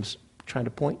Buddhism's trying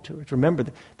to point to. Remember,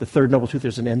 the third noble truth,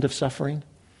 there's an end of suffering.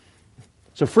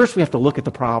 So first we have to look at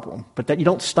the problem, but that you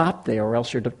don't stop there or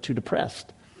else you're too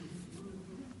depressed.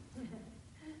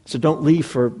 So don't leave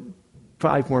for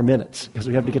 5 more minutes, because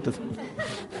we have to get to...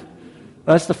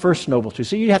 That's the first noble truth.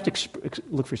 So you have to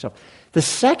look for yourself. The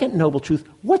second noble truth,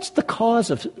 what's the cause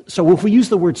of... So if we use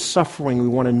the word suffering, we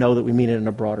want to know that we mean it in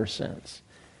a broader sense.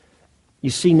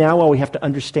 You see now why we have to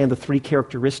understand the 3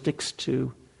 characteristics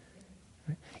to...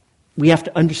 We have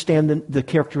to understand the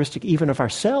characteristic even of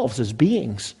ourselves as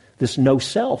beings, this no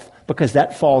self, because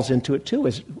that falls into it too,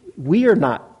 is we are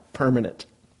not permanent.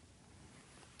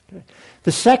 Okay.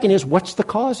 The second is, what's the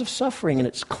cause of suffering? And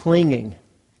it's clinging.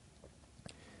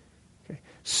 Okay.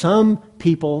 Some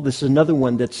people, this is another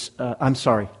one that's,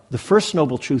 the first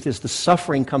noble truth is the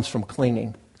suffering comes from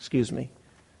clinging.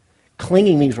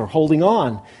 Clinging means we're holding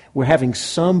on. We're having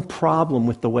some problem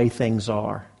with the way things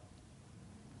are.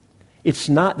 It's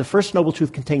not, the first noble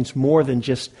truth contains more than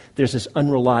just there's this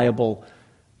unreliable,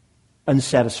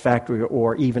 unsatisfactory,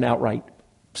 or even outright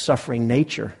suffering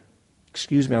nature.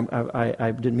 Excuse me,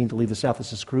 I didn't mean to leave this out.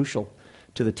 This is crucial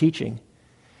to the teaching.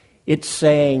 It's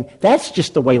saying that's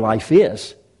just the way life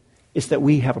is. It's that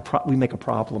we make a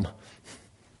problem.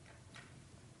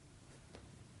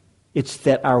 It's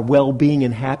that our well-being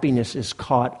and happiness is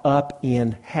caught up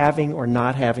in having or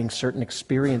not having certain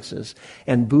experiences.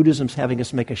 And Buddhism's having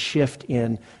us make a shift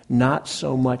in not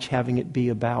so much having it be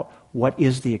about what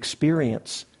is the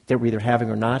experience that we're either having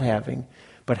or not having,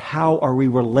 but how are we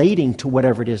relating to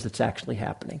whatever it is that's actually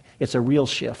happening. It's a real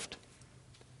shift.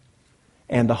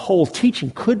 And the whole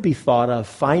teaching could be thought of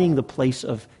finding the place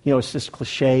of, it's this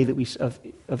cliche that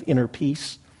of inner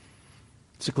peace.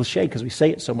 It's a cliche because we say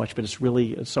it so much, but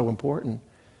it's so important.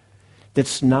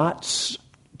 That's not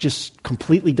just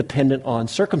completely dependent on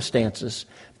circumstances,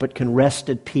 but can rest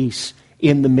at peace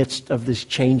in the midst of these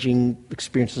changing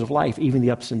experiences of life, even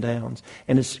the ups and downs.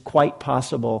 And it's quite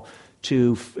possible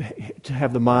to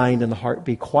have the mind and the heart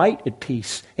be quite at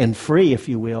peace and free, if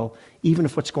you will, even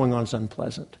if what's going on is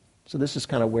unpleasant. So this is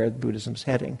kind of where Buddhism's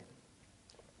heading.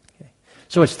 Okay.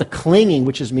 So it's the clinging,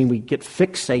 which is mean we get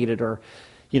fixated or,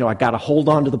 I got to hold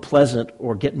on to the pleasant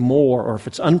or get more, or if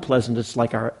it's unpleasant, it's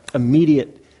like our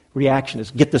immediate reaction is,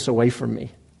 get this away from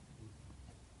me.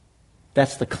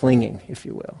 That's the clinging, if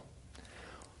you will.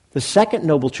 The second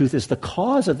noble truth is the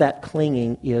cause of that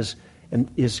clinging is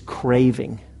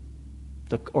craving.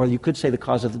 Or you could say the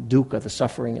cause of the dukkha, the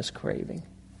suffering, is craving.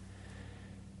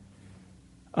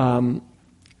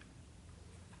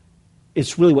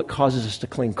 It's really what causes us to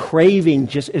cling. Craving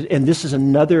and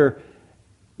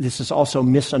this is also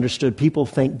misunderstood. People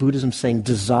think Buddhism saying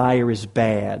desire is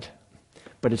bad,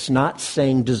 but it's not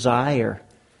saying desire.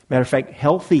 Matter of fact,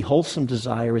 healthy, wholesome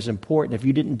desire is important. If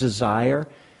you didn't desire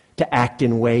to act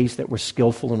in ways that were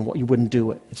skillful and what you wouldn't do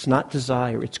it. It's not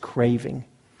desire, it's craving.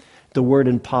 The word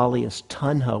in Pali is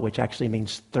tanha, which actually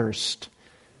means thirst.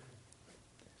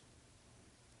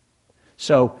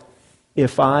 So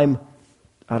if I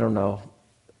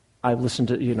listen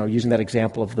to, using that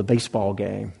example of the baseball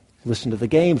game. Listen to the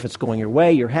game. If it's going your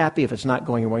way, you're happy. If it's not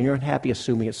going your way, you're unhappy,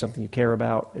 assuming it's something you care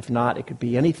about. If not, it could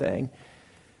be anything.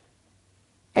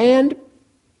 And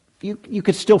you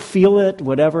could still feel it,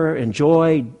 whatever,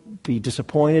 enjoy, be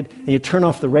disappointed, and you turn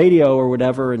off the radio or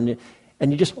whatever, and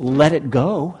you just let it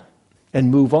go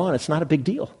and move on. It's not a big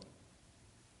deal.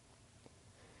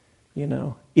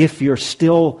 If you're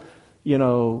still,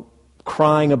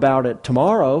 crying about it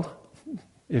tomorrow,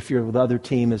 if the other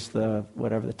team is the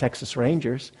Texas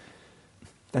Rangers,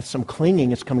 that's some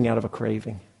clinging. It's coming out of a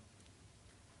craving.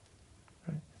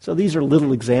 Right? So these are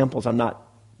little examples. I'm not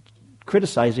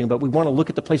criticizing, but we want to look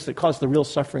at the place that caused the real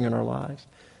suffering in our lives.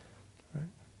 Right?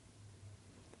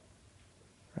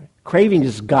 Right? Craving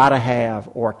is gotta have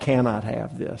or cannot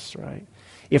have this, right?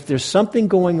 If there's something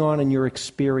going on in your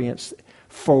experience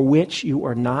for which you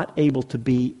are not able to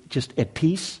be just at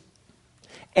peace,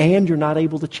 and you're not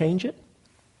able to change it,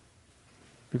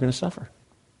 you're going to suffer.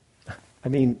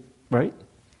 Right?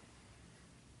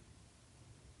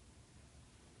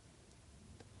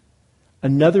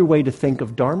 Another way to think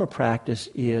of Dharma practice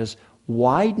is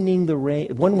widening the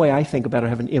range. One way I think about it, I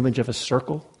have an image of a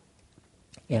circle.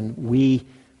 And we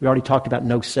already talked about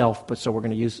no self, but so we're going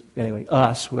to use,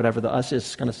 us, whatever the us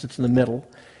is, kind of sits in the middle.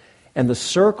 And the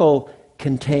circle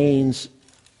contains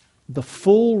the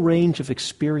full range of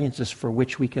experiences for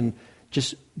which we can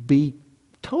just be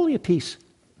totally at peace.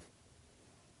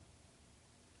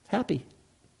 Happy.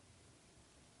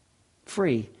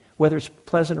 Free. Whether it's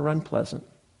pleasant or unpleasant.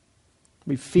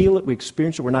 We feel it, we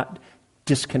experience it, we're not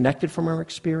disconnected from our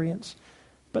experience,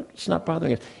 but it's not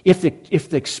bothering us. If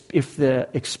the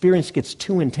experience gets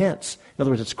too intense, in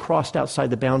other words, it's crossed outside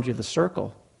the boundary of the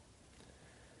circle,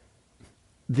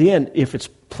 then if it's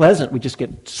pleasant, we just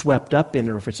get swept up in it,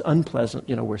 or if it's unpleasant,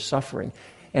 we're suffering.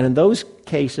 And in those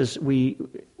cases,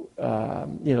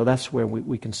 that's where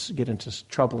we can get into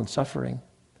trouble and suffering.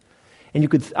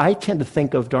 And I tend to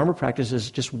think of Dharma practice as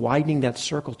just widening that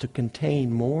circle to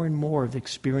contain more and more of the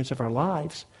experience of our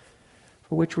lives,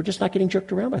 for which we're just not getting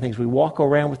jerked around by things. We walk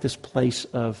around with this place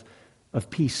of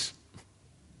peace.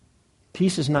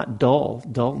 Peace is not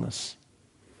dullness.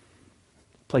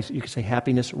 Place, you could say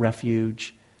happiness,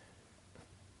 refuge,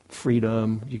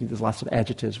 freedom. There's lots of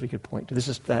adjectives we could point to. This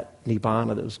is that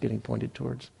nibbana that was getting pointed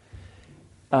towards.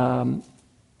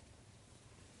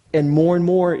 And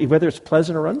more, whether it's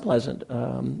pleasant or unpleasant,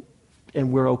 and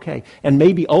we're okay. And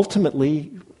maybe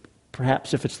ultimately,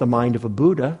 perhaps if it's the mind of a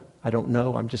Buddha, I don't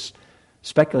know, I'm just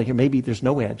speculating here, maybe there's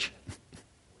no edge.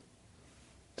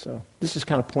 So this is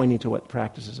kind of pointing to what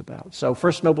practice is about. So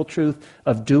first noble truth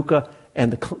of dukkha,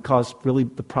 and the cause, really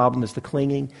the problem is the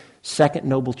clinging. Second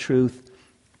noble truth,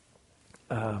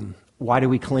 why do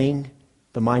we cling?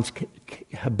 The mind's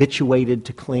habituated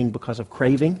to cling because of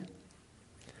craving.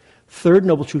 Third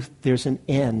noble truth, there's an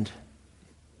end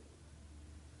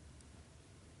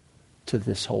to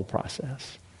this whole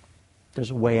process.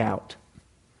 There's a way out.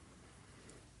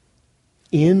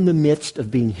 In the midst of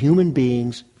being human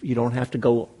beings, you don't have to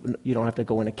go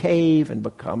in a cave and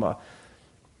become an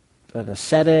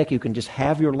ascetic. You can just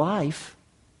have your life.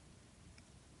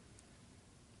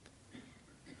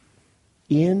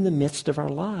 In the midst of our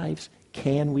lives,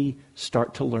 can we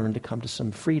start to learn to come to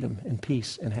some freedom and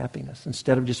peace and happiness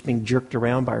instead of just being jerked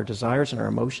around by our desires and our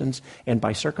emotions and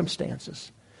by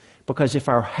circumstances? Because if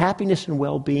our happiness and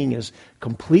well-being is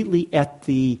completely at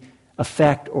the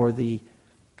effect or the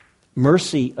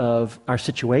mercy of our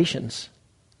situations,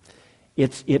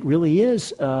 it really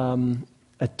is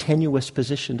a tenuous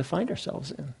position to find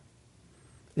ourselves in.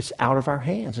 It's out of our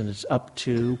hands, and it's up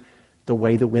to the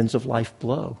way the winds of life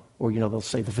blow, or they'll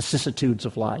say the vicissitudes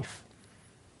of life.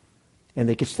 And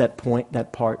it gets to that point,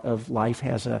 that part of life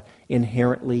has an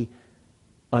inherently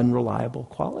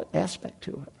unreliable aspect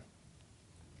to it.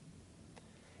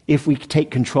 If we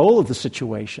take control of the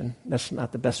situation, that's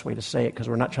not the best way to say it, because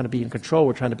we're not trying to be in control,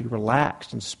 we're trying to be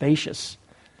relaxed and spacious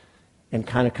and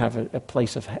kind of a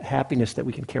place of happiness that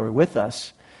we can carry with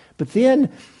us. But then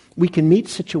we can meet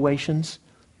situations,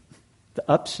 the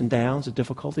ups and downs, the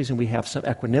difficulties, and we have some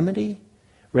equanimity.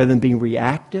 Rather than being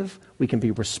reactive, we can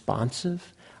be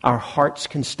responsive. Our hearts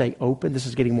can stay open. This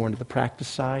is getting more into the practice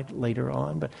side later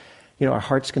on, but our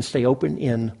hearts can stay open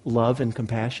in love and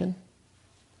compassion,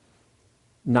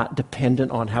 not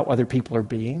dependent on how other people are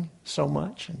being so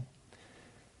much. And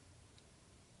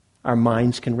our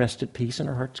minds can rest at peace, and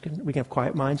we can have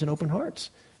quiet minds and open hearts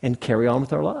and carry on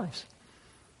with our lives.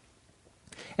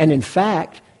 And in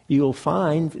fact, you'll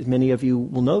find, many of you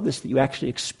will know this, that you actually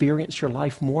experience your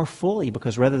life more fully,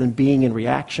 because rather than being in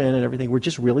reaction and everything, we're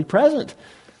just really present.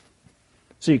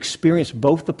 So you experience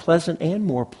both the pleasant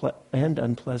and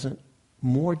unpleasant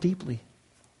more deeply.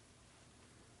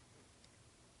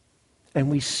 And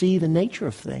we see the nature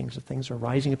of things, that things are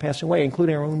rising and passing away,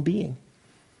 including our own being.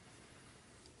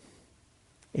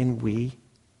 And we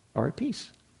are at peace.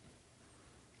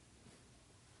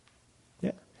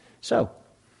 Yeah. So,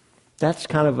 that's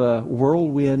kind of a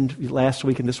whirlwind last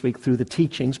week and this week through the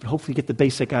teachings, but hopefully you get the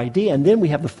basic idea. And then we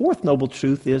have the fourth noble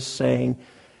truth is saying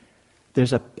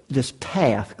there's this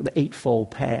path, the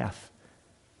Eightfold Path.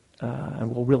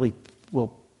 And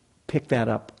we'll pick that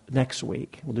up next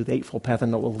week. We'll do the Eightfold Path,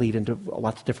 and it will lead into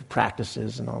lots of different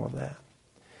practices and all of that.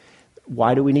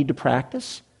 Why do we need to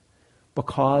practice?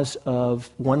 Because of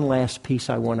one last piece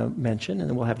I want to mention, and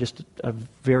then we'll have just a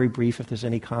very brief if there's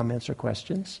any comments or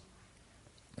questions.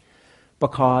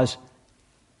 Because,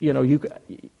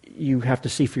 you have to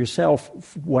see for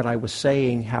yourself what I was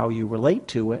saying, how you relate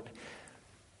to it.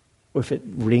 If it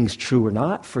rings true or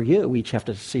not for you, we each have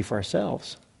to see for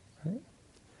ourselves. Right?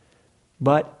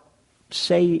 But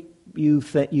say you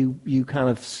kind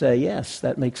of say, yes,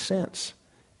 that makes sense.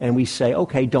 And we say,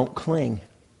 okay, don't cling.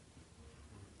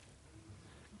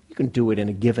 You can do it in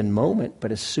a given moment,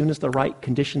 but as soon as the right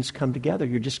conditions come together,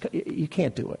 you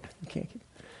can't do it. You can't.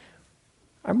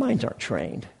 Our minds aren't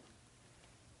trained.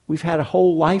 We've had a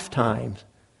whole lifetime,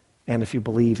 and if you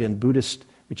believe in Buddhist,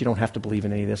 but you don't have to believe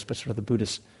in any of this, but sort of the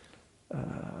Buddhist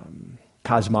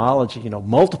cosmology,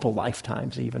 multiple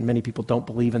lifetimes even. Many people don't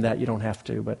believe in that. You don't have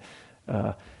to,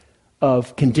 but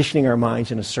of conditioning our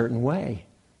minds in a certain way,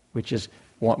 which is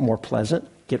want more pleasant,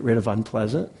 get rid of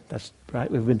unpleasant. That's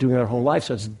right. We've been doing it our whole life,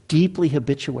 so it's deeply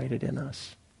habituated in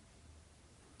us.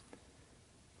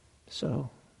 So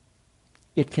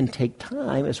it can take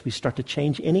time as we start to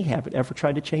change any habit. Ever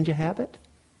tried to change a habit?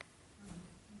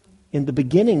 In the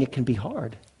beginning, it can be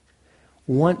hard.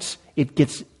 Once it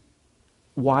gets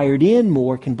wired in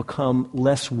more, it can become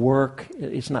less work.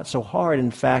 It's not so hard.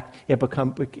 In fact, it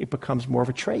becomes more of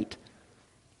a trait.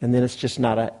 And then it's just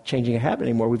not changing a habit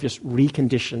anymore. We've just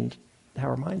reconditioned how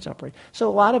our minds operate. So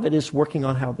a lot of it is working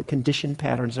on how the conditioned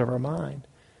patterns of our mind.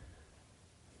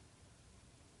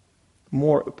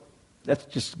 That's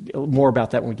just more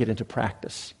about that when we get into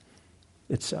practice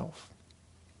itself.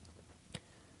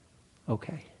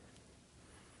 Okay.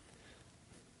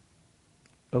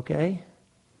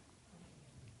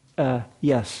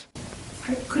 Yes.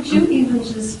 Could you even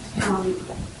just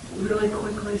really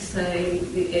quickly say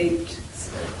the eight?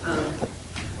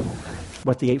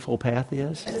 What the Eightfold Path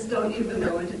is? I just don't even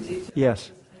go into detail.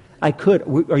 Yes, I could.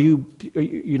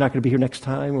 You're not going to be here next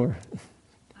time, or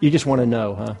you just want to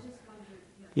know, huh?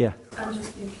 Yeah. I'm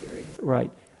just being curious.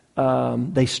 Right.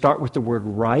 They start with the word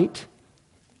right,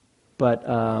 but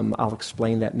I'll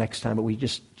explain that next time. But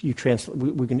it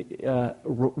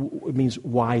means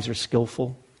wise or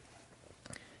skillful.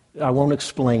 I won't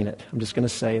explain it. I'm just going to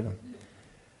say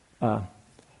them.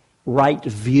 Right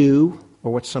view,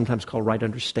 or what's sometimes called right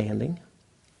understanding.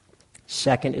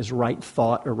 Second is right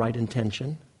thought or right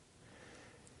intention.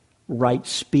 Right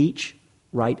speech,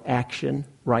 right action,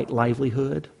 right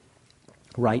livelihood,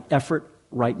 right effort,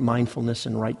 right mindfulness,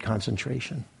 and right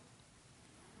concentration.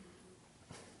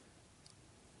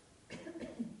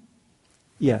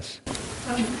 Yes?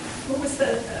 What was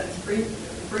the,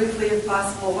 briefly if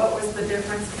possible, what was the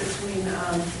difference between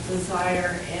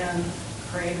desire and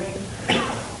craving?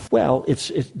 Well, it's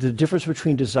the difference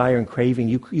between desire and craving.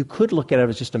 You could look at it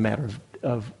as just a matter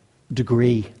of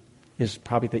degree is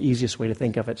probably the easiest way to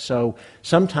think of it. So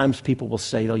sometimes people will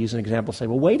say, they'll use an example, say,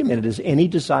 well, wait a minute, is any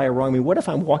desire wrong? I mean, what if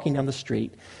I'm walking down the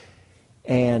street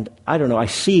and, I don't know, I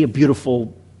see a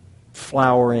beautiful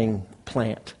flowering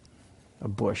plant, a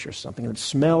bush or something, and it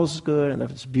smells good and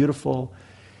it's beautiful.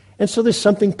 And so there's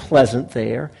something pleasant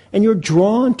there, and you're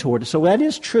drawn toward it. So that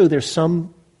is true. There's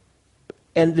some,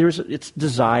 and it's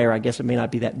desire. I guess it may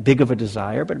not be that big of a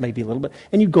desire, but it may be a little bit.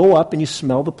 And you go up and you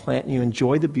smell the plant and you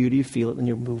enjoy the beauty, you feel it, and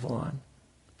you move on.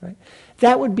 Right?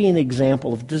 That would be an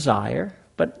example of desire,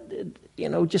 but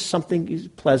just something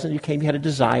pleasant. You had a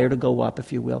desire to go up,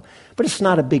 if you will, but it's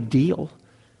not a big deal.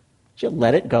 You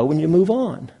let it go and you move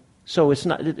on. So it's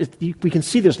not. We can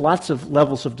see there's lots of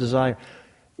levels of desire.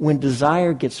 When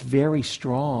desire gets very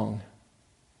strong,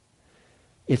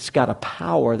 it's got a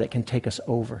power that can take us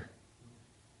over.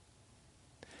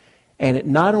 And it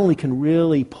not only can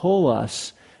really pull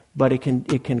us, but it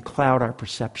can cloud our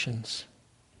perceptions.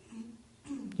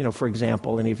 For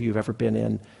example, any of you have ever been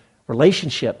in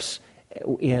relationships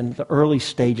in the early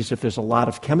stages, if there's a lot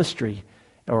of chemistry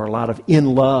or a lot of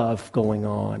in love going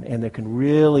on, and there can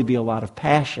really be a lot of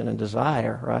passion and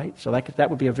desire, right? So that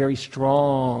would be a very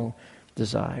strong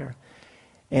desire.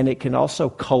 And it can also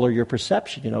color your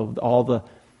perception. All the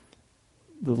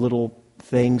little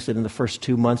things that in the first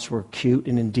 2 months were cute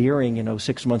and endearing,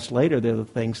 6 months later, they're the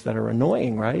things that are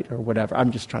annoying, right? Or whatever.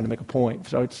 I'm just trying to make a point.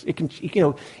 So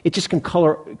it just can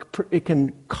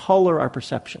color our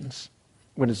perceptions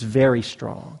when it's very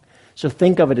strong. So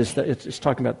think of it as it's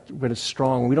talking about when it's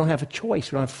strong. We don't have a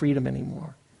choice. We don't have freedom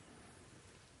anymore.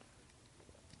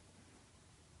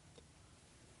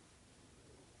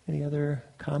 Any other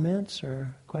comments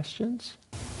or questions?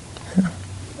 I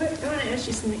want to ask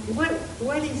you something.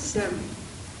 What is,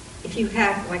 if you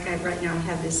have, like I right now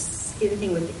have this skin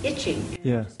thing with the itching, and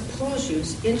yeah. it pulls you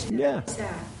into yeah. What's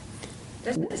that?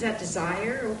 Is that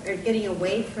desire or getting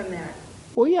away from that?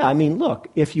 Well, yeah, I mean, look,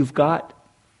 if you've got,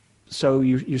 so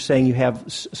you're saying you have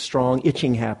strong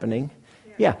itching happening.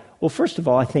 Yeah. Well, first of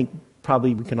all, I think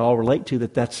probably we can all relate to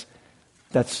that's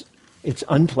it's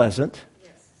unpleasant.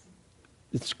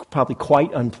 It's probably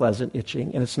quite unpleasant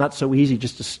itching, and it's not so easy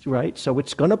just to, right? So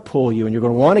it's going to pull you, and you're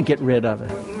going to want to get rid of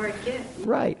it. More again.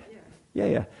 Right.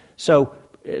 Yeah. So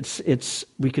it's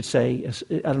we could say,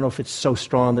 I don't know if it's so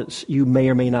strong that you may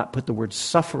or may not put the word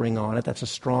suffering on it. That's a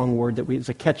strong word it's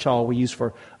a catch-all we use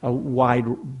for a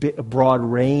broad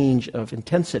range of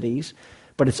intensities,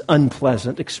 but it's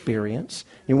unpleasant experience.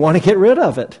 You want to get rid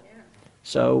of it. Yeah.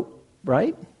 So,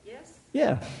 right? Yes.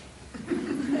 Yeah.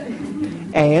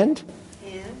 And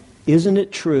isn't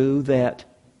it true that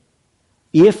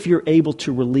if you're able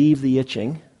to relieve the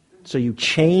itching, so you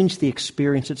change the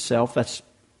experience itself, of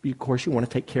course you want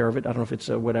to take care of it. I don't know if it's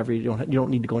whatever, you don't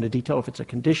need to go into detail if it's a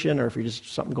condition or if you're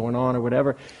just something going on or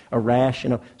whatever, a rash,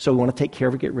 so we want to take care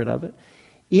of it, get rid of it.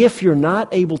 If you're not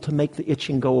able to make the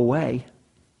itching go away,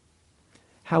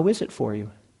 how is it for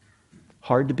you?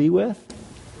 Hard to be with?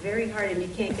 Very hard, and you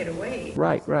can't get away.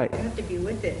 Right. You have to be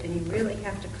with it, and you really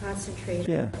have to concentrate.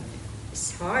 Yeah.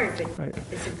 It's hard, but right.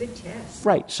 It's a good test.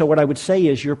 Right. So what I would say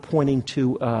is you're pointing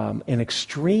to an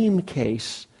extreme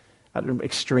case, not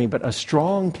extreme, but a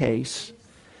strong case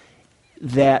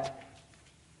that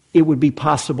it would be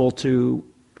possible to,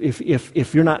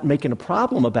 if you're not making a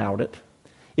problem about it,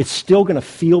 it's still going to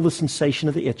feel the sensation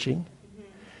of the itching. Mm-hmm.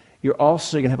 You're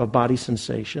also going to have a body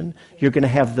sensation. You're going to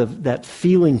have that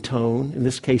feeling tone, in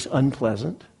this case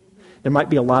unpleasant. Mm-hmm. There might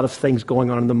be a lot of things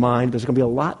going on in the mind. There's going to be a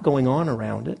lot going on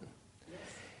around it.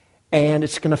 And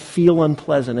it's going to feel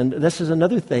unpleasant. And this is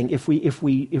another thing. If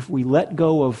we let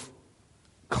go of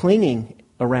clinging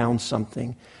around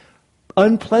something,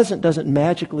 unpleasant doesn't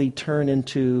magically turn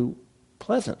into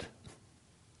pleasant.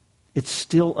 It's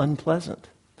still unpleasant.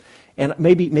 And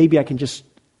maybe I can just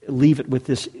leave it with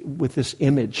this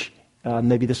image.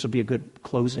 Maybe this will be a good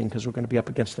closing because we're going to be up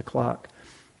against the clock.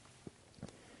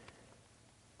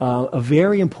 A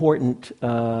very important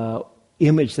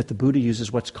image that the Buddha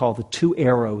uses, what's called the two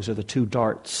arrows or the two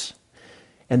darts.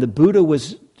 And the Buddha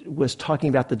was talking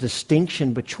about the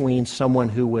distinction between someone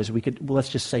who was, let's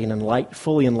just say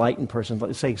fully enlightened person,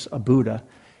 let's say a Buddha,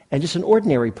 and just an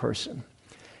ordinary person.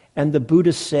 And the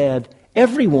Buddha said,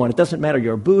 Everyone, it doesn't matter,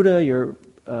 you're a Buddha, you're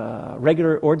a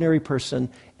regular, ordinary person,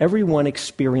 everyone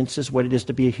experiences what it is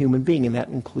to be a human being, and that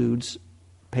includes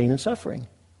pain and suffering.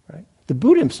 Right? The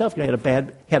Buddha himself had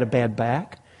a bad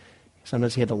back.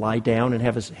 Sometimes he had to lie down and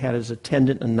had his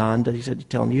attendant Ananda. He said,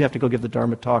 "Tell him you have to go give the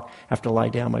Dharma talk. I have to lie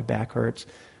down. My back hurts."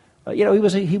 He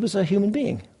was a human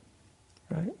being,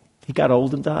 right? He got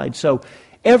old and died. So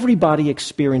everybody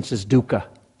experiences dukkha.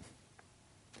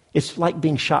 It's like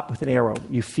being shot with an arrow.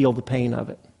 You feel the pain of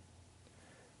it.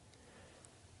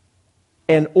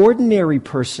 An ordinary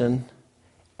person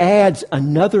adds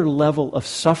another level of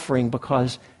suffering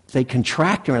because they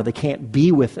contract around it. They can't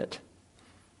be with it.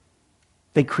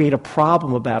 They create a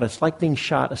problem about it. It's like being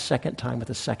shot a second time with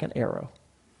a second arrow.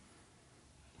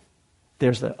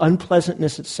 There's the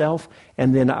unpleasantness itself,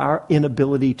 and then our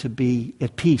inability to be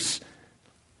at peace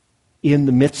in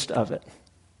the midst of it.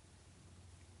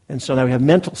 And so now we have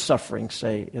mental suffering,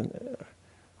 say,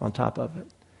 on top of it.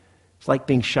 It's like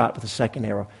being shot with a second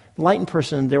arrow. The enlightened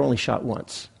person, they're only shot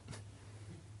once.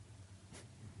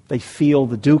 They feel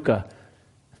the dukkha,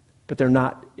 but they're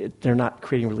not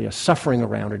creating really a suffering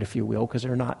around it, if you will, because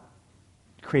they're not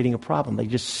creating a problem. They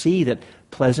just see that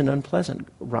pleasant, unpleasant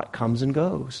comes and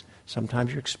goes.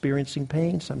 Sometimes you're experiencing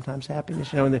pain, sometimes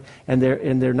happiness, and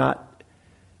they're not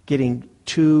getting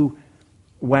too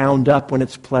wound up when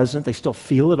it's pleasant. They still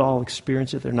feel it all,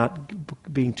 experience it. They're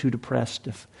not being too depressed.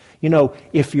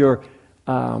 If you're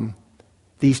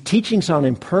these teachings on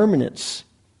impermanence,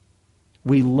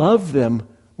 we love them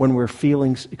when we're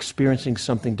experiencing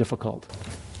something difficult.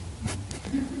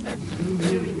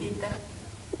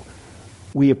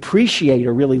 We appreciate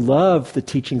or really love the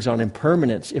teachings on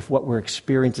impermanence if what we're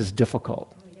experiencing is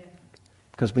difficult.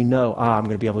 Because we know, I'm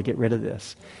going to be able to get rid of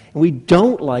this. And we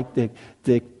don't like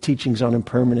the teachings on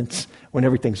impermanence when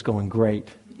everything's going great.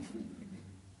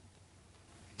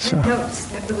 That helps.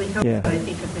 That really helps, yeah. I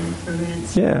think, of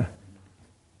impermanence. Yeah.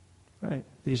 Right.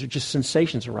 These are just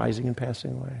sensations arising and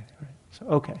passing away. Right. So,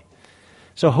 okay.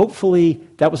 So hopefully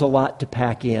that was a lot to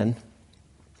pack in.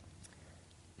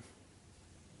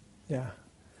 Yeah.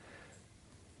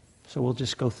 So we'll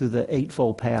just go through the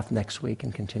Eightfold Path next week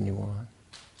and continue on.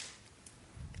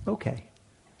 Okay.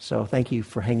 So thank you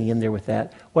for hanging in there with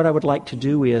that. What I would like to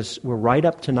do is, we're right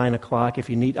up to 9 o'clock. If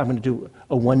you need, I'm going to do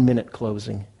a 1-minute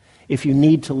closing. If you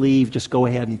need to leave, just go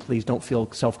ahead and please don't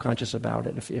feel self-conscious about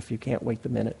it if you can't wait the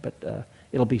minute, but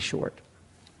it'll be short.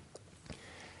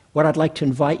 What I'd like to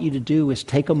invite you to do is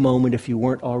take a moment, if you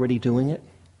weren't already doing it,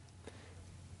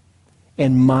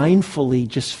 and mindfully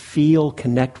just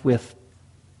connect with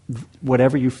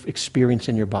whatever you experience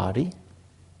in your body,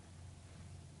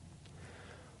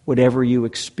 whatever you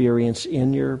experience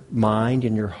in your mind,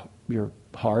 in your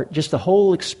heart, just the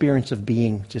whole experience of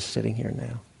being just sitting here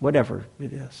now, whatever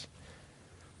it is.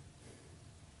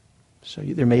 So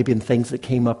there may have been things that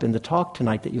came up in the talk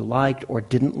tonight that you liked or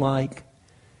didn't like.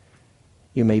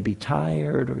 You may be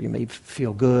tired or you may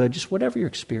feel good, just whatever your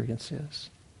experience is.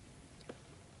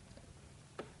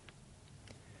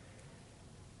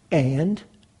 And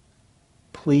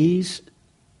please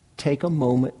take a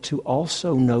moment to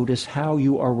also notice how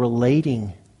you are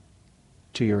relating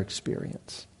to your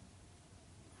experience.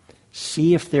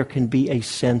 See if there can be a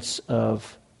sense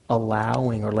of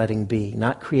allowing or letting be,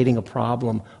 not creating a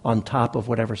problem on top of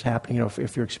whatever's happening.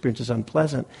 If your experience is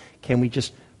unpleasant, can we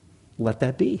just let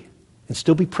that be and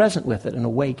still be present with it and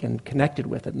awake and connected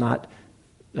with it, not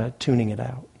tuning it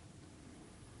out?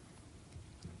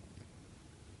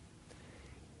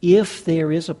 If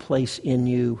there is a place in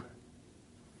you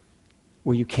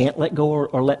where you can't let go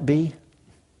or let be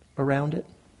around it,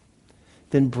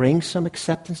 then bring some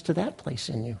acceptance to that place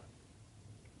in you.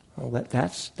 Well,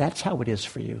 that's how it is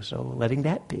for you, so letting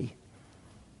that be.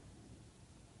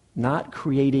 Not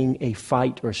creating a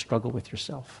fight or a struggle with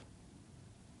yourself.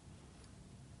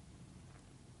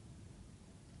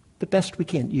 The best we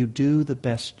can. You do the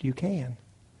best you can.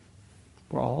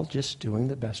 We're all just doing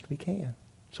the best we can.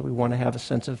 So we want to have a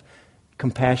sense of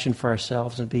compassion for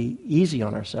ourselves and be easy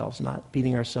on ourselves, not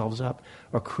beating ourselves up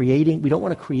or creating. We don't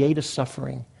want to create a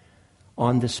suffering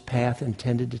on this path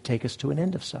intended to take us to an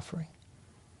end of suffering.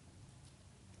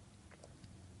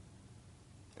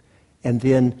 And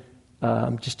then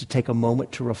just to take a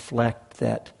moment to reflect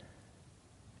that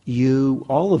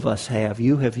all of us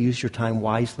you have used your time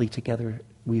wisely together.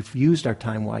 We've used our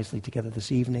time wisely together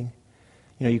this evening.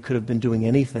 You could have been doing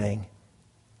anything.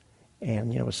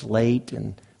 And, it's late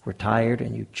and we're tired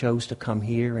and you chose to come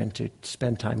here and to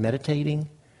spend time meditating,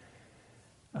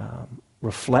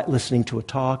 listening to a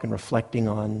talk and reflecting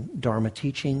on Dharma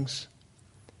teachings,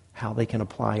 how they can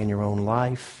apply in your own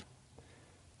life.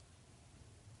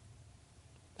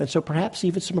 And so perhaps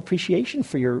even some appreciation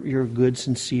for your good,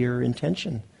 sincere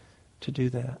intention to do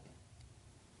that.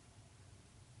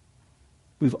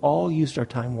 We've all used our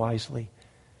time wisely,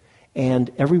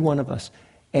 and every one of us.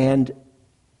 And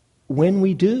when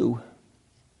we do,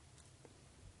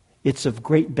 it's of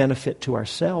great benefit to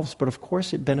ourselves, but of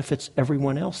course it benefits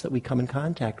everyone else that we come in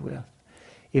contact with.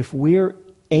 If we're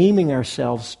aiming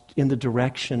ourselves in the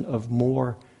direction of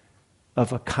more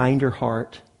of a kinder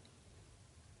heart,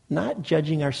 not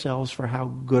judging ourselves for how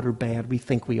good or bad we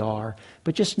think we are,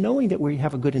 but just knowing that we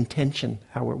have a good intention,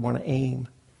 how we want to aim.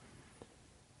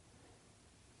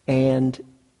 And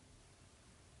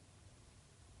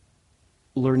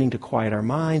learning to quiet our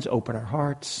minds, open our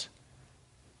hearts.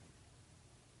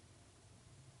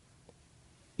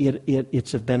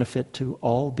 It's of benefit to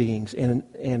all beings. And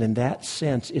in that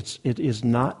sense, it is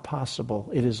not possible.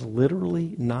 It is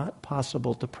literally not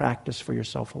possible to practice for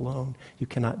yourself alone. You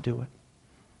cannot do it.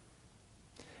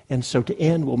 And so to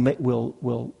end, we'll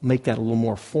make that a little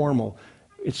more formal.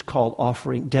 It's called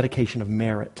offering dedication of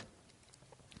merit.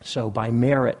 So by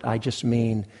merit, I just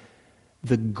mean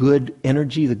the good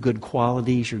energy, the good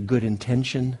qualities, your good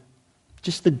intention,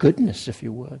 just the goodness, if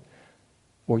you would.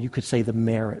 Or you could say the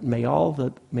merit. May all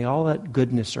that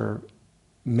goodness or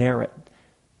merit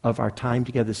of our time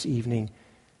together this evening,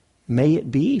 may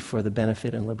it be for the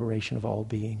benefit and liberation of all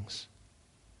beings.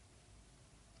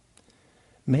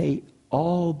 May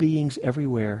all beings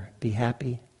everywhere be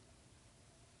happy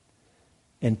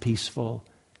and peaceful,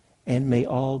 and may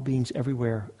all beings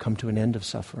everywhere come to an end of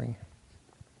suffering.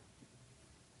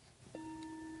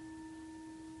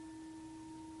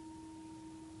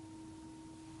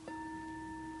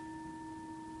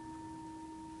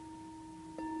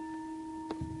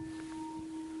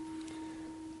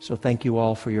 So thank you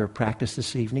all for your practice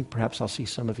this evening. Perhaps I'll see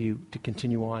some of you to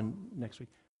continue on next week.